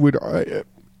 I would,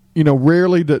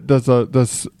 rarely does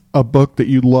a book that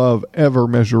you love ever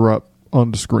measure up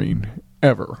on the screen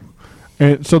ever.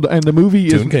 And so, the movie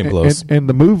is, and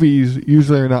the movies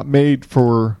usually are not made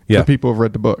for the people who've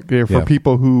read the book. They're for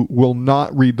people who will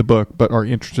not read the book but are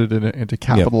interested in it and to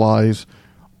capitalize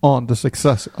on the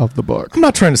success of the book. I'm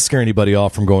not trying to scare anybody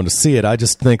off from going to see it. I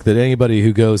just think that anybody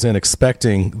who goes in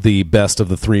expecting the best of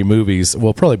the 3 movies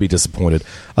will probably be disappointed.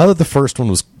 I thought the first one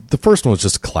was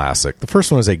just a classic. The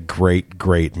first one was a great,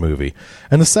 great movie,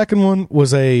 and the second one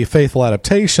was a faithful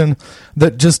adaptation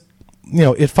that just,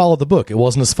 it followed the book. It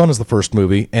wasn't as fun as the first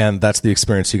movie, and that's the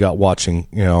experience you got watching,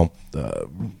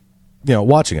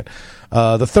 watching it.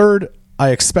 The third,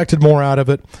 I expected more out of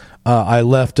it. I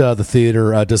left the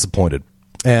theater disappointed,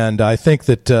 and I think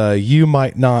that you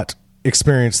might not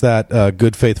experience that,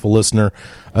 good, faithful listener,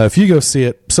 if you go see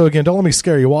it. So again, don't let me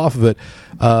scare you off of it.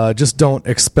 Just don't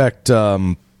expect,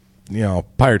 Pirates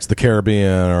of the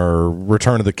Caribbean or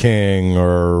Return of the King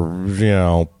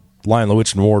or, Lion, the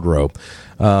Witch, and Wardrobe.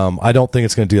 I don't think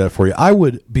it's going to do that for you. I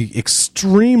would be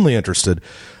extremely interested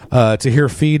to hear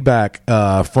feedback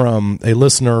from a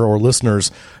listener or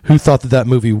listeners who thought that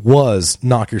movie was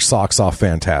knock your socks off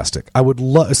fantastic. I would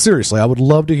seriously, I would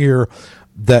love to hear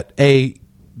that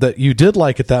that you did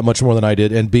like it that much more than I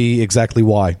did, and B, exactly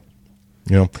why.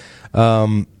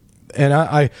 And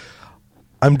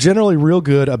I'm generally real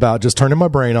good about just turning my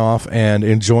brain off and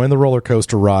enjoying the roller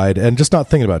coaster ride and just not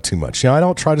thinking about it too much. I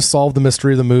don't try to solve the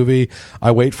mystery of the movie.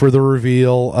 I wait for the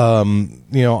reveal.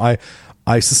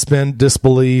 I suspend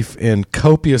disbelief in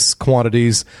copious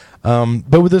quantities.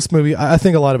 But with this movie, I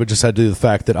think a lot of it just had to do with the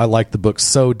fact that I liked the book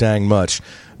so dang much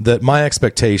that my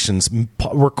expectations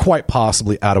were quite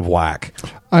possibly out of whack.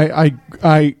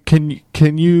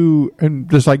 Can you, and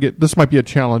this might be a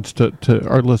challenge to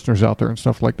our listeners out there and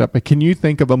stuff like that, but can you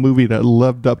think of a movie that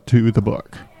lived up to the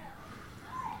book?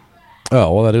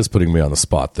 Oh, well, that is putting me on the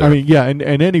spot there. I mean, yeah, and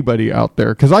anybody out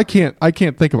there, because I can't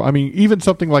think of, I mean, even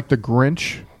something like The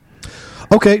Grinch.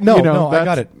 Okay, no, I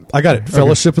got it.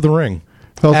 Fellowship of the Ring.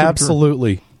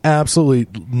 Absolutely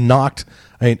knocked.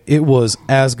 I mean, it was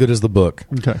as good as the book.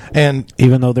 Okay. And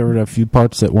even though there were a few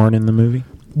parts that weren't in the movie?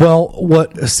 Well,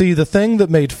 the thing that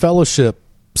made Fellowship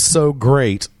so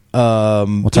great,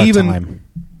 what's our time?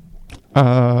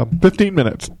 15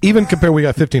 minutes. Even compared, we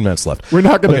got 15 minutes left. We're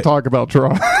not going to talk about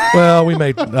Tron. Well,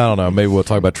 I don't know, maybe we'll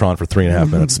talk about Tron for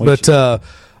 3.5 minutes. But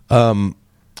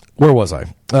where was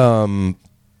I?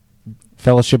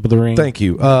 Fellowship of the Ring. Thank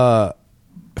you.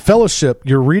 Fellowship,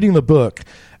 you're reading the book,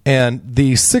 and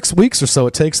the 6 weeks or so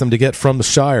it takes them to get from the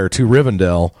Shire to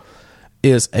Rivendell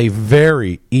is a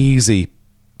very easy,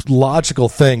 logical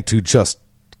thing to just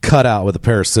cut out with a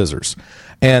pair of scissors.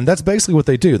 And that's basically what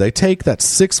they do. They take that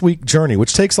 6-week journey,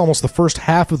 which takes almost the first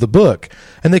half of the book,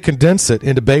 and they condense it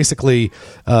into basically,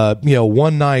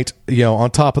 one night, on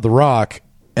top of the rock,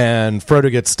 and Frodo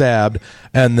gets stabbed,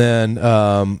 and then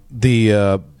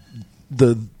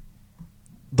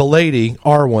the lady,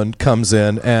 Arwen, comes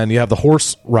in, and you have the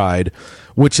horse ride,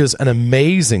 which is an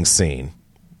amazing scene.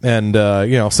 And,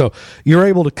 so you're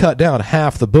able to cut down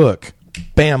half the book,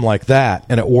 bam, like that,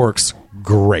 and it works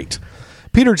great.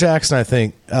 Peter Jackson, I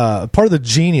think, part of the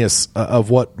genius of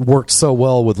what worked so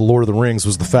well with Lord of the Rings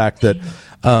was the fact that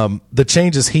the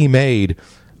changes he made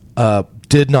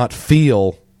did not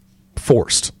feel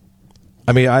forced.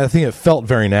 I mean, I think it felt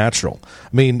very natural. I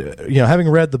mean, having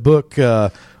read the book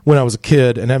when I was a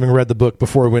kid, and having read the book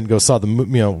before I went and saw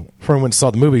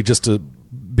the movie, just to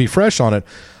be fresh on it,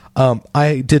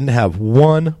 I didn't have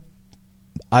one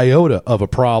iota of a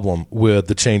problem with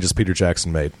the changes Peter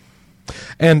Jackson made,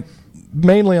 and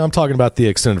mainly I'm talking about the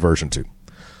extended version too.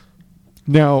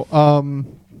 Now,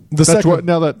 the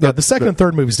second and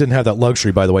third movies didn't have that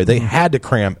luxury. By the way, they had to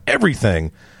cram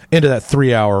everything into that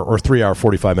 3 hour or 3 hour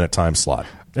 45-minute time slot,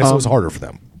 and so it was harder for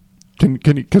them. Can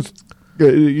you, because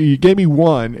you gave me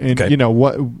one, and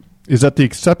what is that, the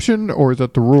exception or is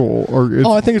that the rule?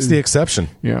 Or I think it's the exception.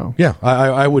 Yeah.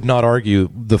 I would not argue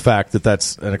the fact that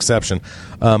that's an exception.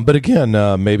 But again,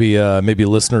 maybe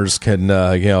listeners can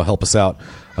help us out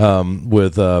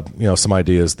with some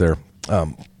ideas there.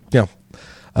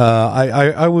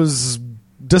 I was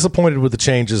disappointed with the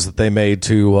changes that they made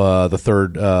to the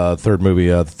third movie,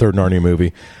 the third Narnia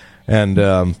movie. And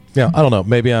I don't know.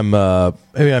 Maybe I'm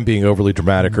being overly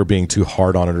dramatic or being too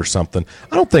hard on it or something.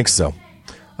 I don't think so.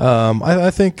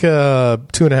 I think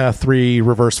 2.5, 3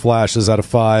 reverse flashes out of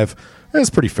 5 is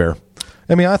pretty fair.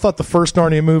 I mean, I thought the first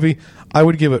Narnia movie, I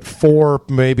would give it 4,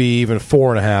 maybe even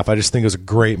 4.5. I just think it was a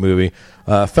great movie.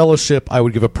 Fellowship, I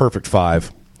would give a perfect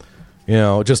 5.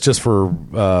 Just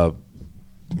for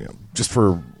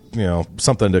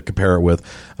something to compare it with.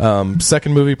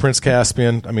 Second movie, Prince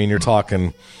Caspian. I mean, you're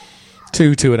talking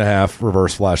 2.5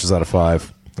 reverse flashes out of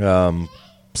 5.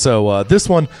 So this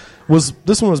one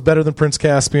was better than Prince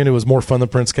Caspian. It was more fun than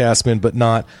Prince Caspian, but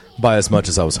not by as much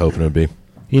as I was hoping it would be.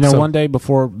 One day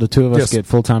before the two of us get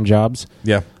full-time jobs,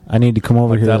 I need to come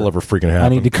over here. That'll ever freaking happen. I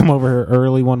need to come over here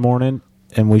early one morning,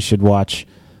 and we should watch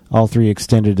all 3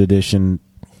 extended edition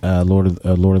Lord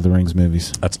of the Rings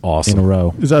movies. That's awesome. In a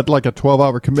row. Is that like a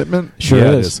 12-hour commitment? Sure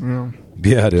it is.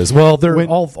 Yeah, it is. Well,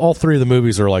 all 3 of the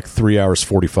movies are like 3 hours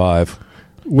 45.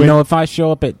 If I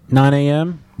show up at 9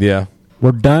 a.m.,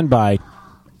 we're done by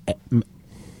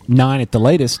 9 at the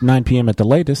latest, 9 p.m. at the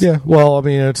latest. Yeah, well, I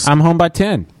mean, I'm home by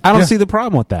 10. I don't see the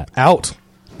problem with that. Out.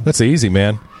 That's easy,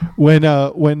 man. When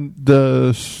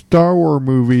the Star Wars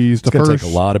movies, it's going to take a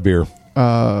lot of beer.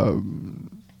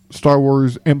 Star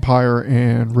Wars Empire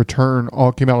and Return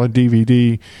all came out on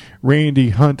DVD.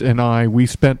 Randy Hunt and I, we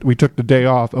took the day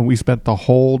off and we spent the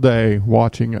whole day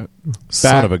watching it.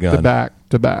 Son of a gun. Back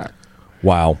to back.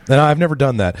 Wow. And I've never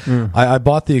done that. I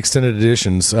bought the extended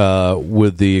editions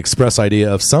with the express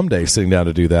idea of someday sitting down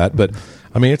to do that. But,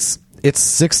 I mean, it's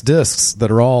 6 discs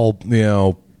that are all,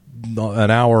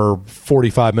 an hour,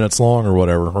 45 minutes long or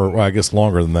whatever, or I guess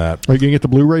longer than that. Are you going to get the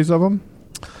Blu-rays of them?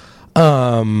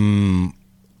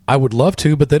 I would love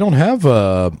to, but they don't have...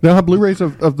 They don't have Blu-rays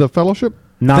of the Fellowship?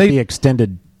 Not the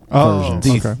extended versions.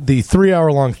 The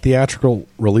 3-hour-long theatrical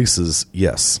releases,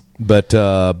 yes, but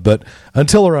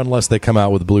until or unless they come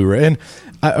out with Blu-ray, and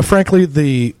frankly,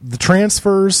 the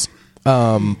transfers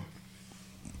on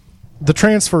a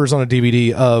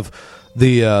DVD of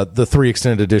the 3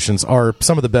 extended editions are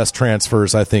some of the best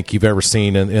transfers I think you've ever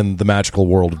seen in the magical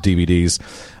world of DVDs.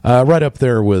 Right up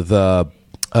there with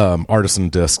artisan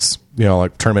discs,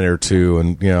 like Terminator 2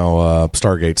 and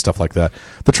Stargate, stuff like that.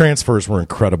 The transfers were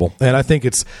incredible, and I think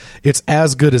it's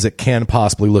as good as it can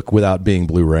possibly look without being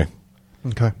Blu-ray.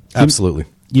 Okay, absolutely.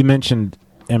 You mentioned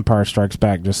Empire Strikes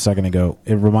Back just a second ago.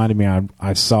 It reminded me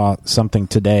I saw something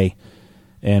today,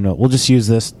 and we'll just use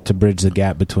this to bridge the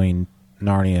gap between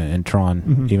Narnia and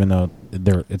Tron, even though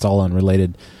it's all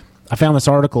unrelated. I found this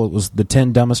article. It was the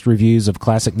 10 dumbest reviews of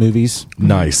classic movies.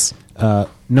 Nice.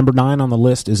 Number 9 on the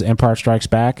list is Empire Strikes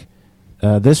Back.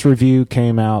 This review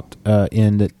came out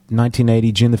in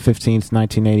 1980, June the 15th,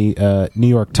 1980, New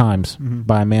York Times,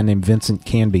 by a man named Vincent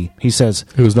Canby. He says...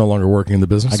 Who's no longer working in the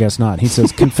business? I guess not. He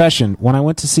says, confession, when I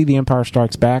went to see The Empire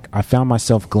Strikes Back, I found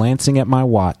myself glancing at my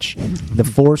watch. The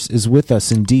Force is with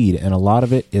us indeed, and a lot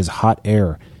of it is hot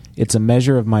air. It's a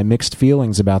measure of my mixed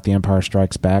feelings about The Empire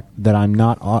Strikes Back that I'm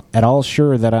not at all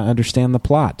sure that I understand the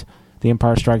plot. The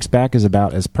Empire Strikes Back is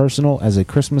about as personal as a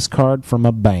Christmas card from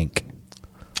a bank.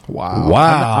 Wow.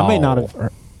 I may not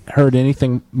have heard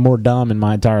anything more dumb in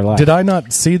my entire life. Did I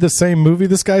not see the same movie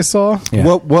this guy saw?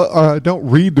 Yeah. Well, don't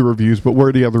read the reviews, but where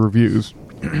are the other reviews?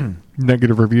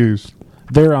 Negative reviews.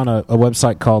 They're on a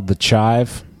website called The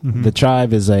Chive. The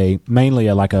Chive is mainly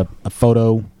a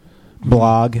photo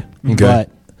blog, but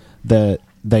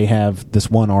they have this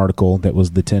one article that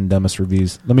was the 10 dumbest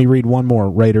reviews. Let me read one more.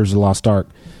 Raiders of the Lost Ark.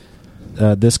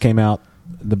 This came out,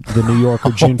 the New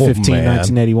Yorker, June 15,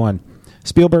 1981.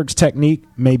 Spielberg's technique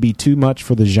may be too much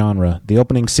for the genre. The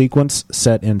opening sequence,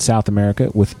 set in South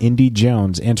America, with Indy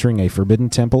Jones entering a forbidden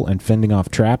temple and fending off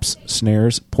traps,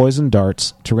 snares, poison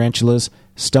darts, tarantulas,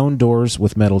 stone doors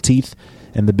with metal teeth,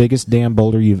 and the biggest damn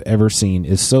boulder you've ever seen,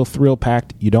 is so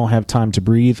thrill-packed you don't have time to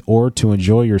breathe or to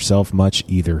enjoy yourself much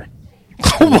either.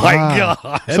 Oh, my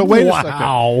God. So wait a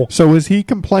second. So is he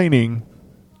complaining...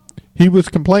 He was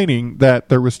complaining that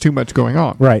there was too much going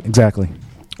on. Right, exactly.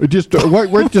 Just, you don't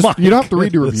have to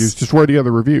read the reviews. Just read the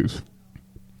other reviews.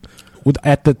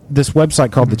 At this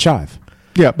website called The Chive.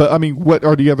 Yeah, but I mean, what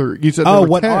are the other? You said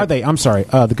what 10. Are they? I'm sorry.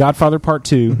 The Godfather Part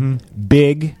 2,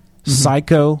 Big,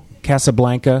 Psycho,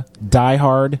 Casablanca, Die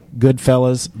Hard,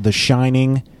 Goodfellas, The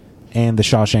Shining, and The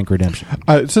Shawshank Redemption.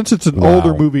 Since it's an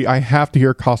older movie, I have to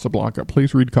hear Casablanca.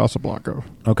 Please read Casablanca.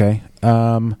 Okay.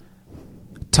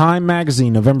 Time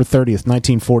Magazine, November 30th,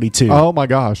 1942. Oh, my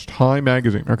gosh. Time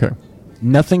Magazine. Okay.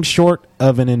 Nothing short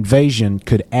of an invasion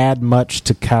could add much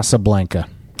to Casablanca.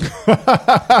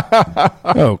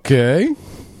 Okay.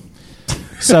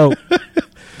 So,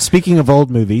 speaking of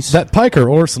old movies... That Piker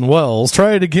Orson Welles,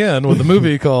 try it again with a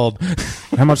movie called...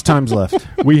 How much time's left?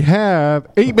 We have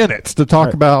 8 minutes to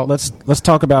talk about... Let's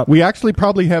talk about... We actually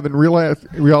probably have in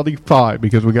reality 5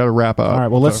 because we got to wrap up. All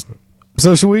right, well, let's...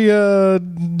 So should we, do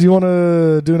you want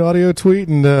to do an audio tweet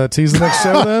and tease the next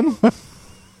show then?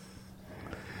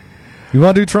 You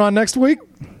want to do Tron next week?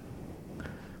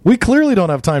 We clearly don't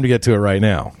have time to get to it right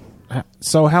now.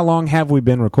 So how long have we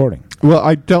been recording? Well,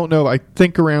 I don't know. I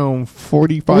think around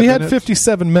 45 minutes. We had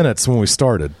 57 minutes when we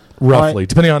started, roughly,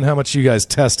 depending on how much you guys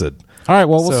tested. All right,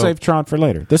 well, we'll save Tron for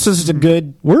later. This is a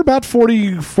good... We're about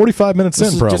 45 minutes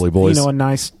in, probably, just, boys. A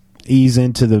nice ease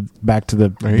into back to the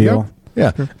deal.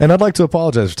 Yeah, and I'd like to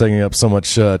apologize for taking up so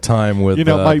much time with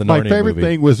my favorite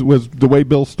thing was the way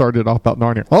Bill started off about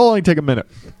Narnia. I'll only take a minute.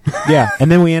 Yeah, and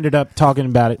then we ended up talking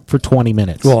about it for 20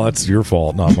 minutes. Well, that's your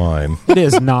fault, not mine. It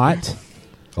is not.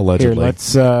 Allegedly. Here,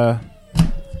 let's...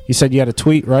 you said you had a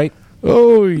tweet, right?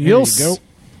 Oh, yes. There you go.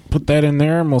 Put that in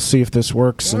there, and we'll see if this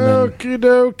works. Okie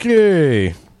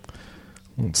dokie.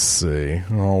 Let's see.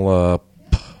 I'll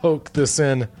poke this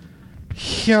in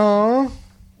here.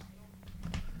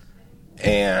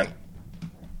 And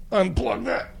unplug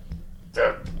that.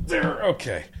 There.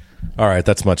 Okay. All right,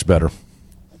 that's much better.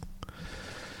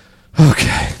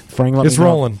 Okay. Frank, it's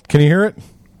rolling. Can you hear it?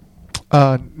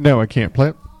 No, I can't play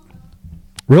it.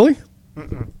 Really?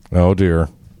 Oh, dear.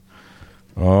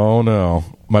 Oh, no.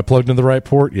 Am I plugged in the right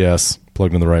port? Yes,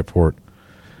 plugged in the right port.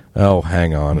 Oh,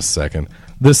 hang on a second.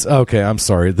 Okay, I'm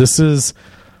sorry. This is...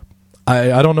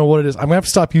 I don't know what it is. I'm going to have to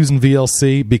stop using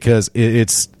VLC because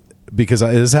because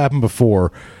it has happened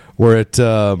before where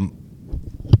the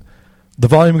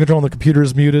volume control on the computer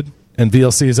is muted and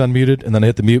VLC is unmuted, and then I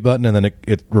hit the mute button and then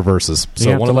it reverses.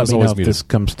 So one of them is always muted. This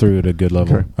comes through at a good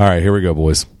level. Okay. All right, here we go,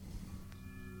 boys.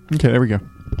 Okay, there we go.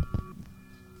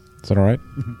 Is that all right?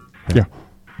 Mm-hmm. Yeah.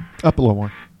 Up a little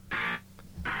more.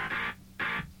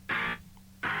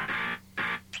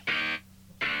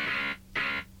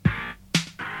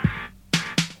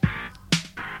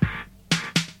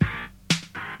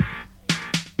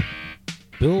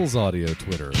 Bill's audio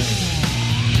Twitter.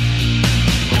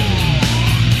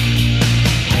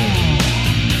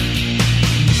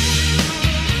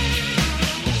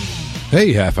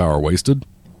 Hey, half hour wasted.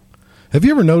 Have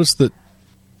you ever noticed that...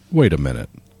 Wait a minute.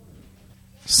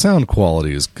 Sound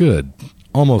quality is good.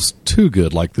 Almost too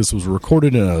good, like this was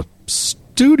recorded in a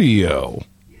studio.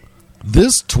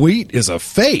 This tweet is a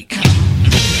fake.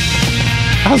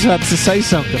 I was about to say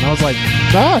something. I was like,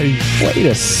 nice. Wait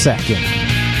a second.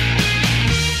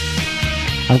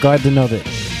 I'm glad to know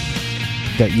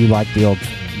that you like the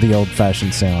old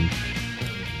fashioned sound.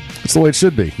 It's the way it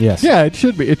should be. Yes. Yeah, it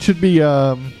should be. It should be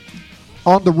on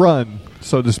the run,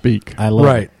 so to speak. I love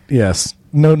right. it. Yes.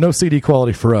 No CD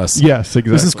quality for us. Yes,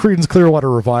 exactly. This is Creedence Clearwater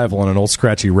Revival on an old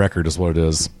scratchy record is what it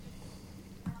is.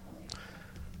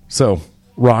 So,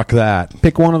 rock that.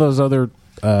 Pick one of those other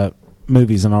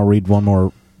movies and I'll read one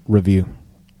more review.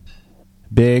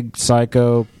 Big,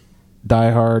 Psycho,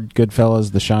 Die Hard,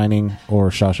 Goodfellas, The Shining, or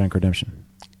Shawshank Redemption.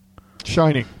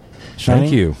 Shining.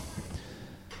 Thank you.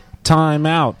 Time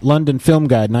Out, London Film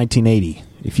Guide, 1980.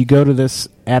 If you go to this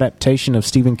adaptation of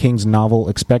Stephen King's novel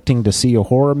expecting to see a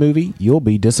horror movie, you'll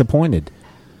be disappointed.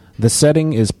 The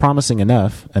setting is promising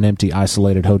enough, an empty,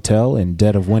 isolated hotel in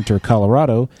dead of winter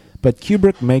Colorado, but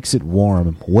Kubrick makes it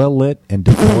warm, well-lit, and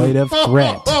devoid of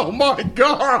threat. Oh, my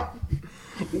God.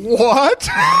 What?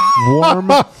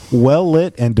 Warm,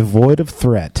 well-lit, and devoid of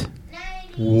threat.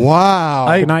 Wow.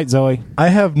 Good night, Zoe. I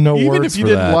have no words for that. Even if you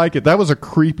didn't like it, that was a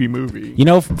creepy movie. You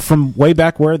know, from way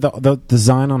back where the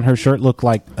design on her shirt looked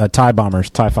like TIE bombers,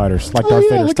 TIE fighters, like Darth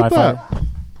Vader's TIE fighter.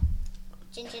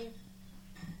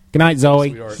 Good night,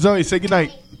 Zoe. Zoe, say good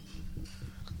night.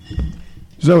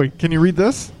 Zoe, can you read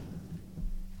this?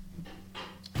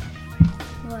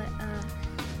 What?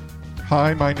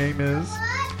 Hi, my name is...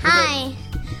 Hi,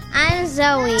 I'm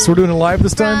Zoe. So we're doing it live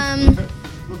this time?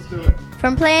 Let's do it.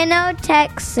 From Plano,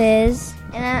 Texas,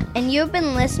 and you've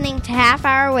been listening to Half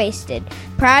Hour Wasted,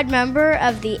 proud member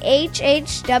of the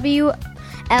HHWLOD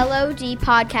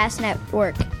Podcast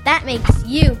Network. That makes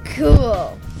you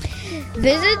cool.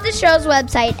 Visit the show's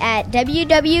website at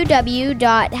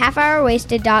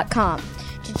www.halfhourwasted.com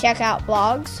to check out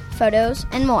blogs, photos,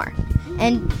 and more.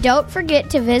 And don't forget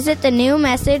to visit the new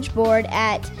message board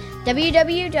at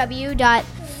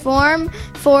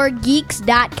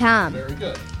www.forum4geeks.com. Very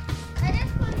good.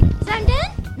 Is that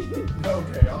done?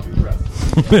 Okay, I'll do the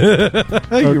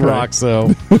rest. You rock,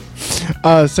 so.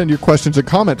 Send your questions and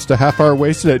comments to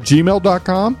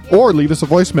halfhourwasted@gmail.com or leave us a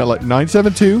voicemail at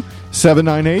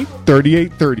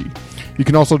 972-798-3830. You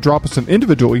can also drop us an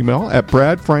individual email at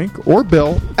Brad, Frank, or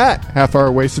Bill at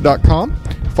halfhourwasted.com.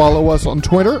 Follow us on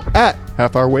Twitter at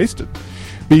halfhourwasted.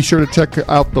 Be sure to check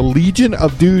out the Legion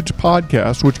of Dudes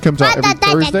podcast, which comes out every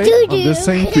Thursday on this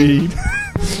same feed.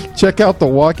 Check out the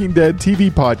Walking Dead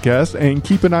TV podcast and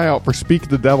keep an eye out for Speak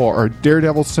the Devil, our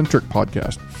Daredevil-centric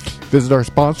podcast. Visit our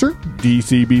sponsor,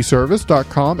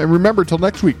 dcbservice.com. And remember, till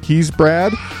next week, he's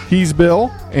Brad, he's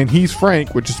Bill, and he's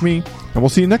Frank, which is me. And we'll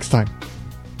see you next time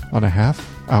on A Half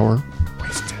Hour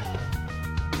Wasted.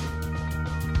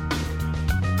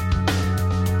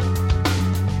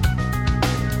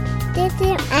 This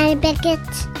is Annie Beckett.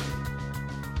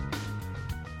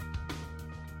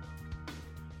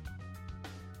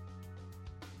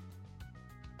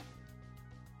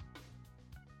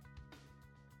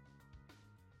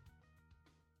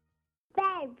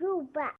 Bad Ruba.